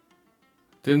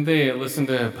 Didn't they listen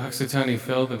to Puxatawny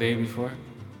Phil the day before?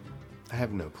 I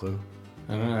have no clue.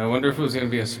 I don't know. I wonder if it was going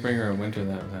to be a spring or a winter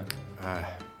that time. I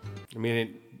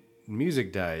mean,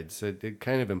 music died, so it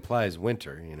kind of implies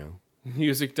winter, you know.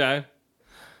 Music died.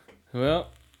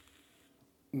 Well,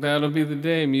 that'll be the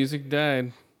day music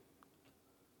died.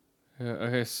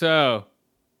 Okay, so,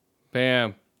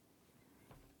 bam.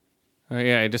 Oh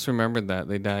yeah, I just remembered that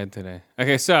they died today.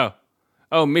 Okay, so,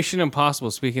 Mission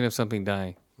Impossible. Speaking of something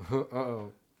dying,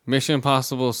 Uh-oh. Mission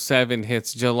Impossible 7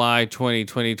 hits July 20,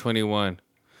 2021.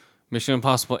 Mission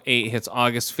Impossible 8 hits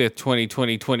August 5th,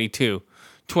 2022.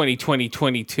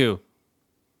 2022.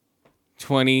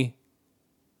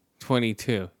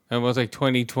 2022. I was like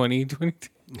 2020, 22.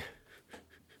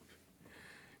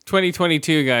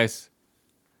 2022, guys.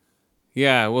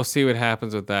 Yeah, we'll see what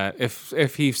happens with that.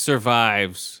 If he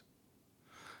survives.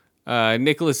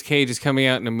 Nicolas Cage is coming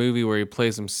out in a movie where he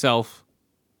plays himself.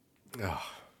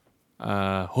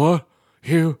 What?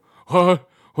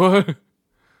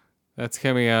 That's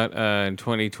coming out in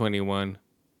 2021.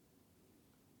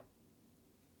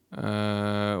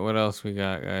 What else we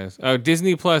got, guys? Oh,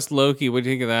 Disney Plus Loki. What do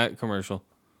you think of that commercial?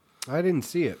 I didn't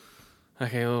see it.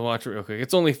 Okay, we'll watch it real quick.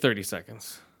 It's only 30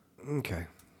 seconds. Okay.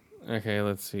 Okay,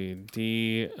 let's see.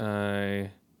 D-I...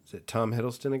 Is it Tom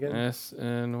Hiddleston again?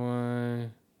 S-N-Y...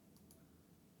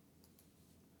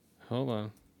 Hold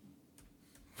on.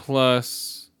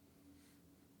 Plus...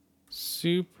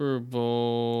 Super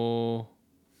Bowl...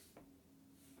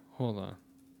 Hold on.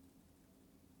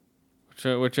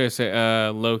 What should I say?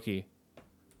 Loki.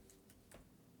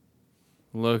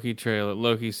 Loki trailer.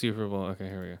 Loki Super Bowl. Okay,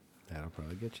 here we go. That'll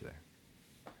probably get you there.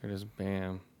 Here it is.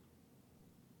 Bam.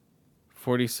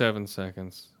 47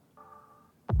 seconds.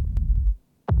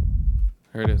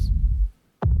 Here it is.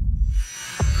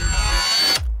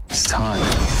 It's time.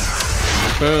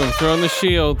 Boom. Throwing the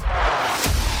shield.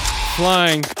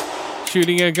 Flying.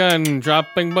 Shooting a gun.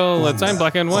 Dropping bullets. I'm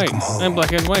black and white. I'm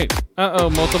black and white. Uh-oh.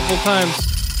 Multiple times.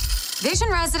 Vision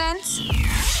residents.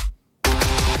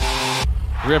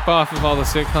 Rip off of all the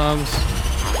sitcoms.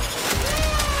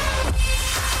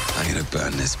 I'm gonna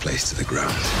burn this place to the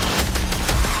ground.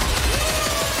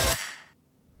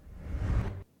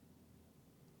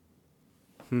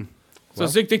 So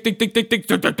zick, tick, tick, tick, tick, tick,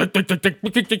 tick, tick, tick, tick, tick, tick,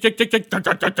 tick, tick, tick, tick, tick,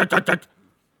 tick, tick, tick.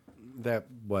 That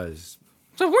was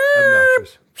So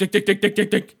obnoxious. tick, tick, tick, tick,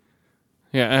 tick, tick.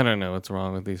 Yeah, I don't know what's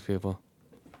wrong with these people.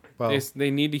 Well,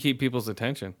 They need to keep people's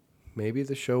attention. maybe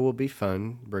the show will be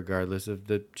fun, regardless of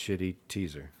the shitty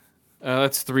teaser.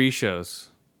 That's 3 shows.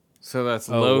 So that's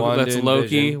Wanda and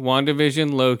Loki, Vision.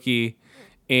 WandaVision, Loki,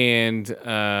 and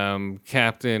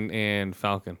Captain and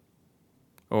Falcon.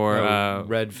 Or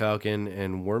Red Falcon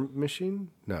and War Machine?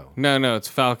 No. No, it's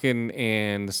Falcon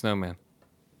and the Snowman.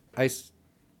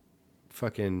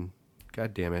 Fucking,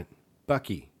 god damn it.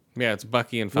 Bucky. Yeah, it's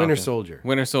Bucky and Falcon.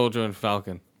 Winter Soldier and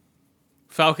Falcon.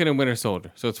 Falcon and Winter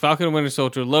Soldier. So it's Falcon and Winter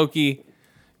Soldier, Loki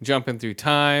jumping through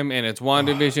time, and it's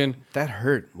WandaVision. That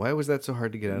hurt. Why was that so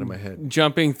hard to get out of my head?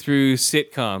 Jumping through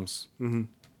sitcoms. Mm-hmm.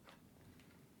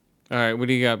 All right, what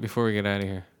do you got before we get out of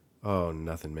here? Oh,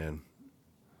 nothing, man.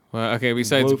 Well, okay,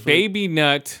 besides Baby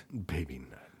Nut. Baby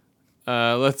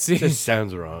Nut. Let's see. This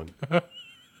sounds wrong.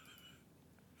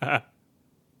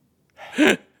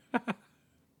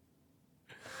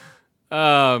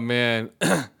 Oh, man.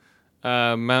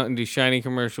 Mountain Dew Shiny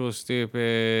commercial was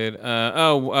stupid.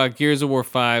 Gears of War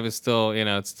 5 is still,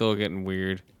 it's still getting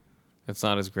weird. It's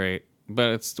not as great,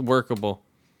 but it's workable.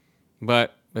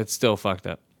 But it's still fucked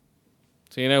up.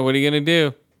 So, what are you going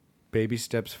to do? Baby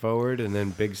steps forward and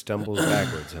then big stumbles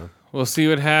backwards, huh? We'll see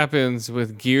what happens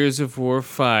with Gears of War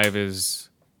 5 is...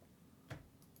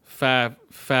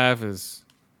 Favis.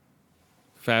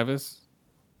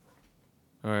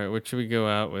 All right, what should we go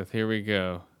out with? Here we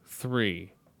go.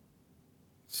 3,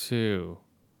 2,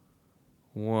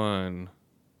 1.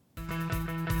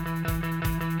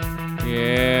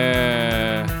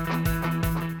 Yeah.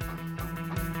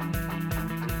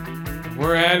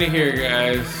 We're out of here,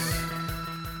 guys.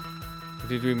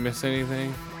 Did we miss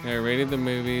anything? I rated the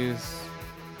movies.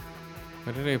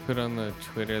 What did I put on the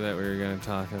Twitter that we were going to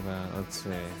talk about? Let's see.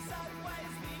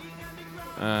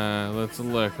 Let's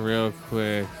look real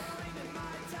quick.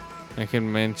 I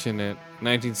can mention it.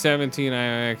 1917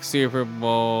 IOX Super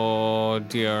Bowl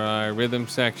DRI rhythm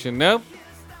section. Nope.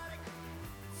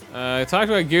 I talked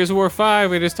about Gears of War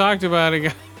 5. We just talked about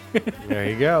it. There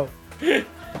you go.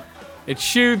 It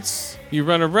shoots. You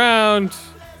run around.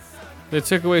 They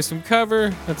took away some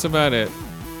cover. That's about it.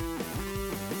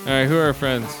 All right, who are our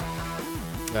friends?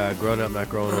 Grown Up, Not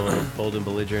Grown Old, Bold and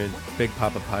Belligerent, Big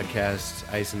Papa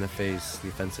Podcast, Ice in the Face, The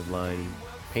Offensive Line,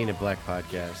 Painted Black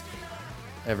Podcast,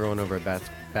 everyone over at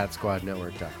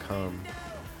batsquadnetwork.com.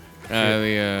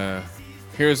 The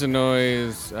Here's a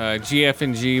Noise,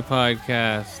 GF&G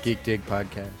Podcast. Geek Dig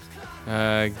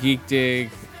Podcast. Geek Dig,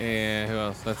 and who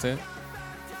else? That's it?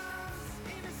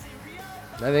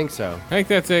 I think so. I think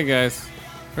that's it, guys.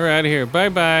 We're out of here.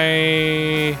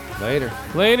 Bye-bye.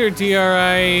 Later, DRI.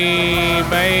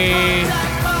 Bye.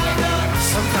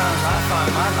 Sometimes I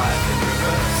find my life in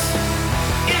reverse.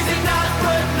 Is it not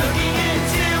worth looking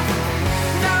into?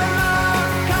 No more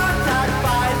contact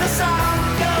by the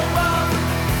sound. Go off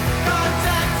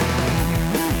contact.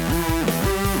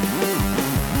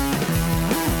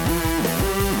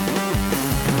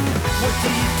 What do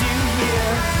you do?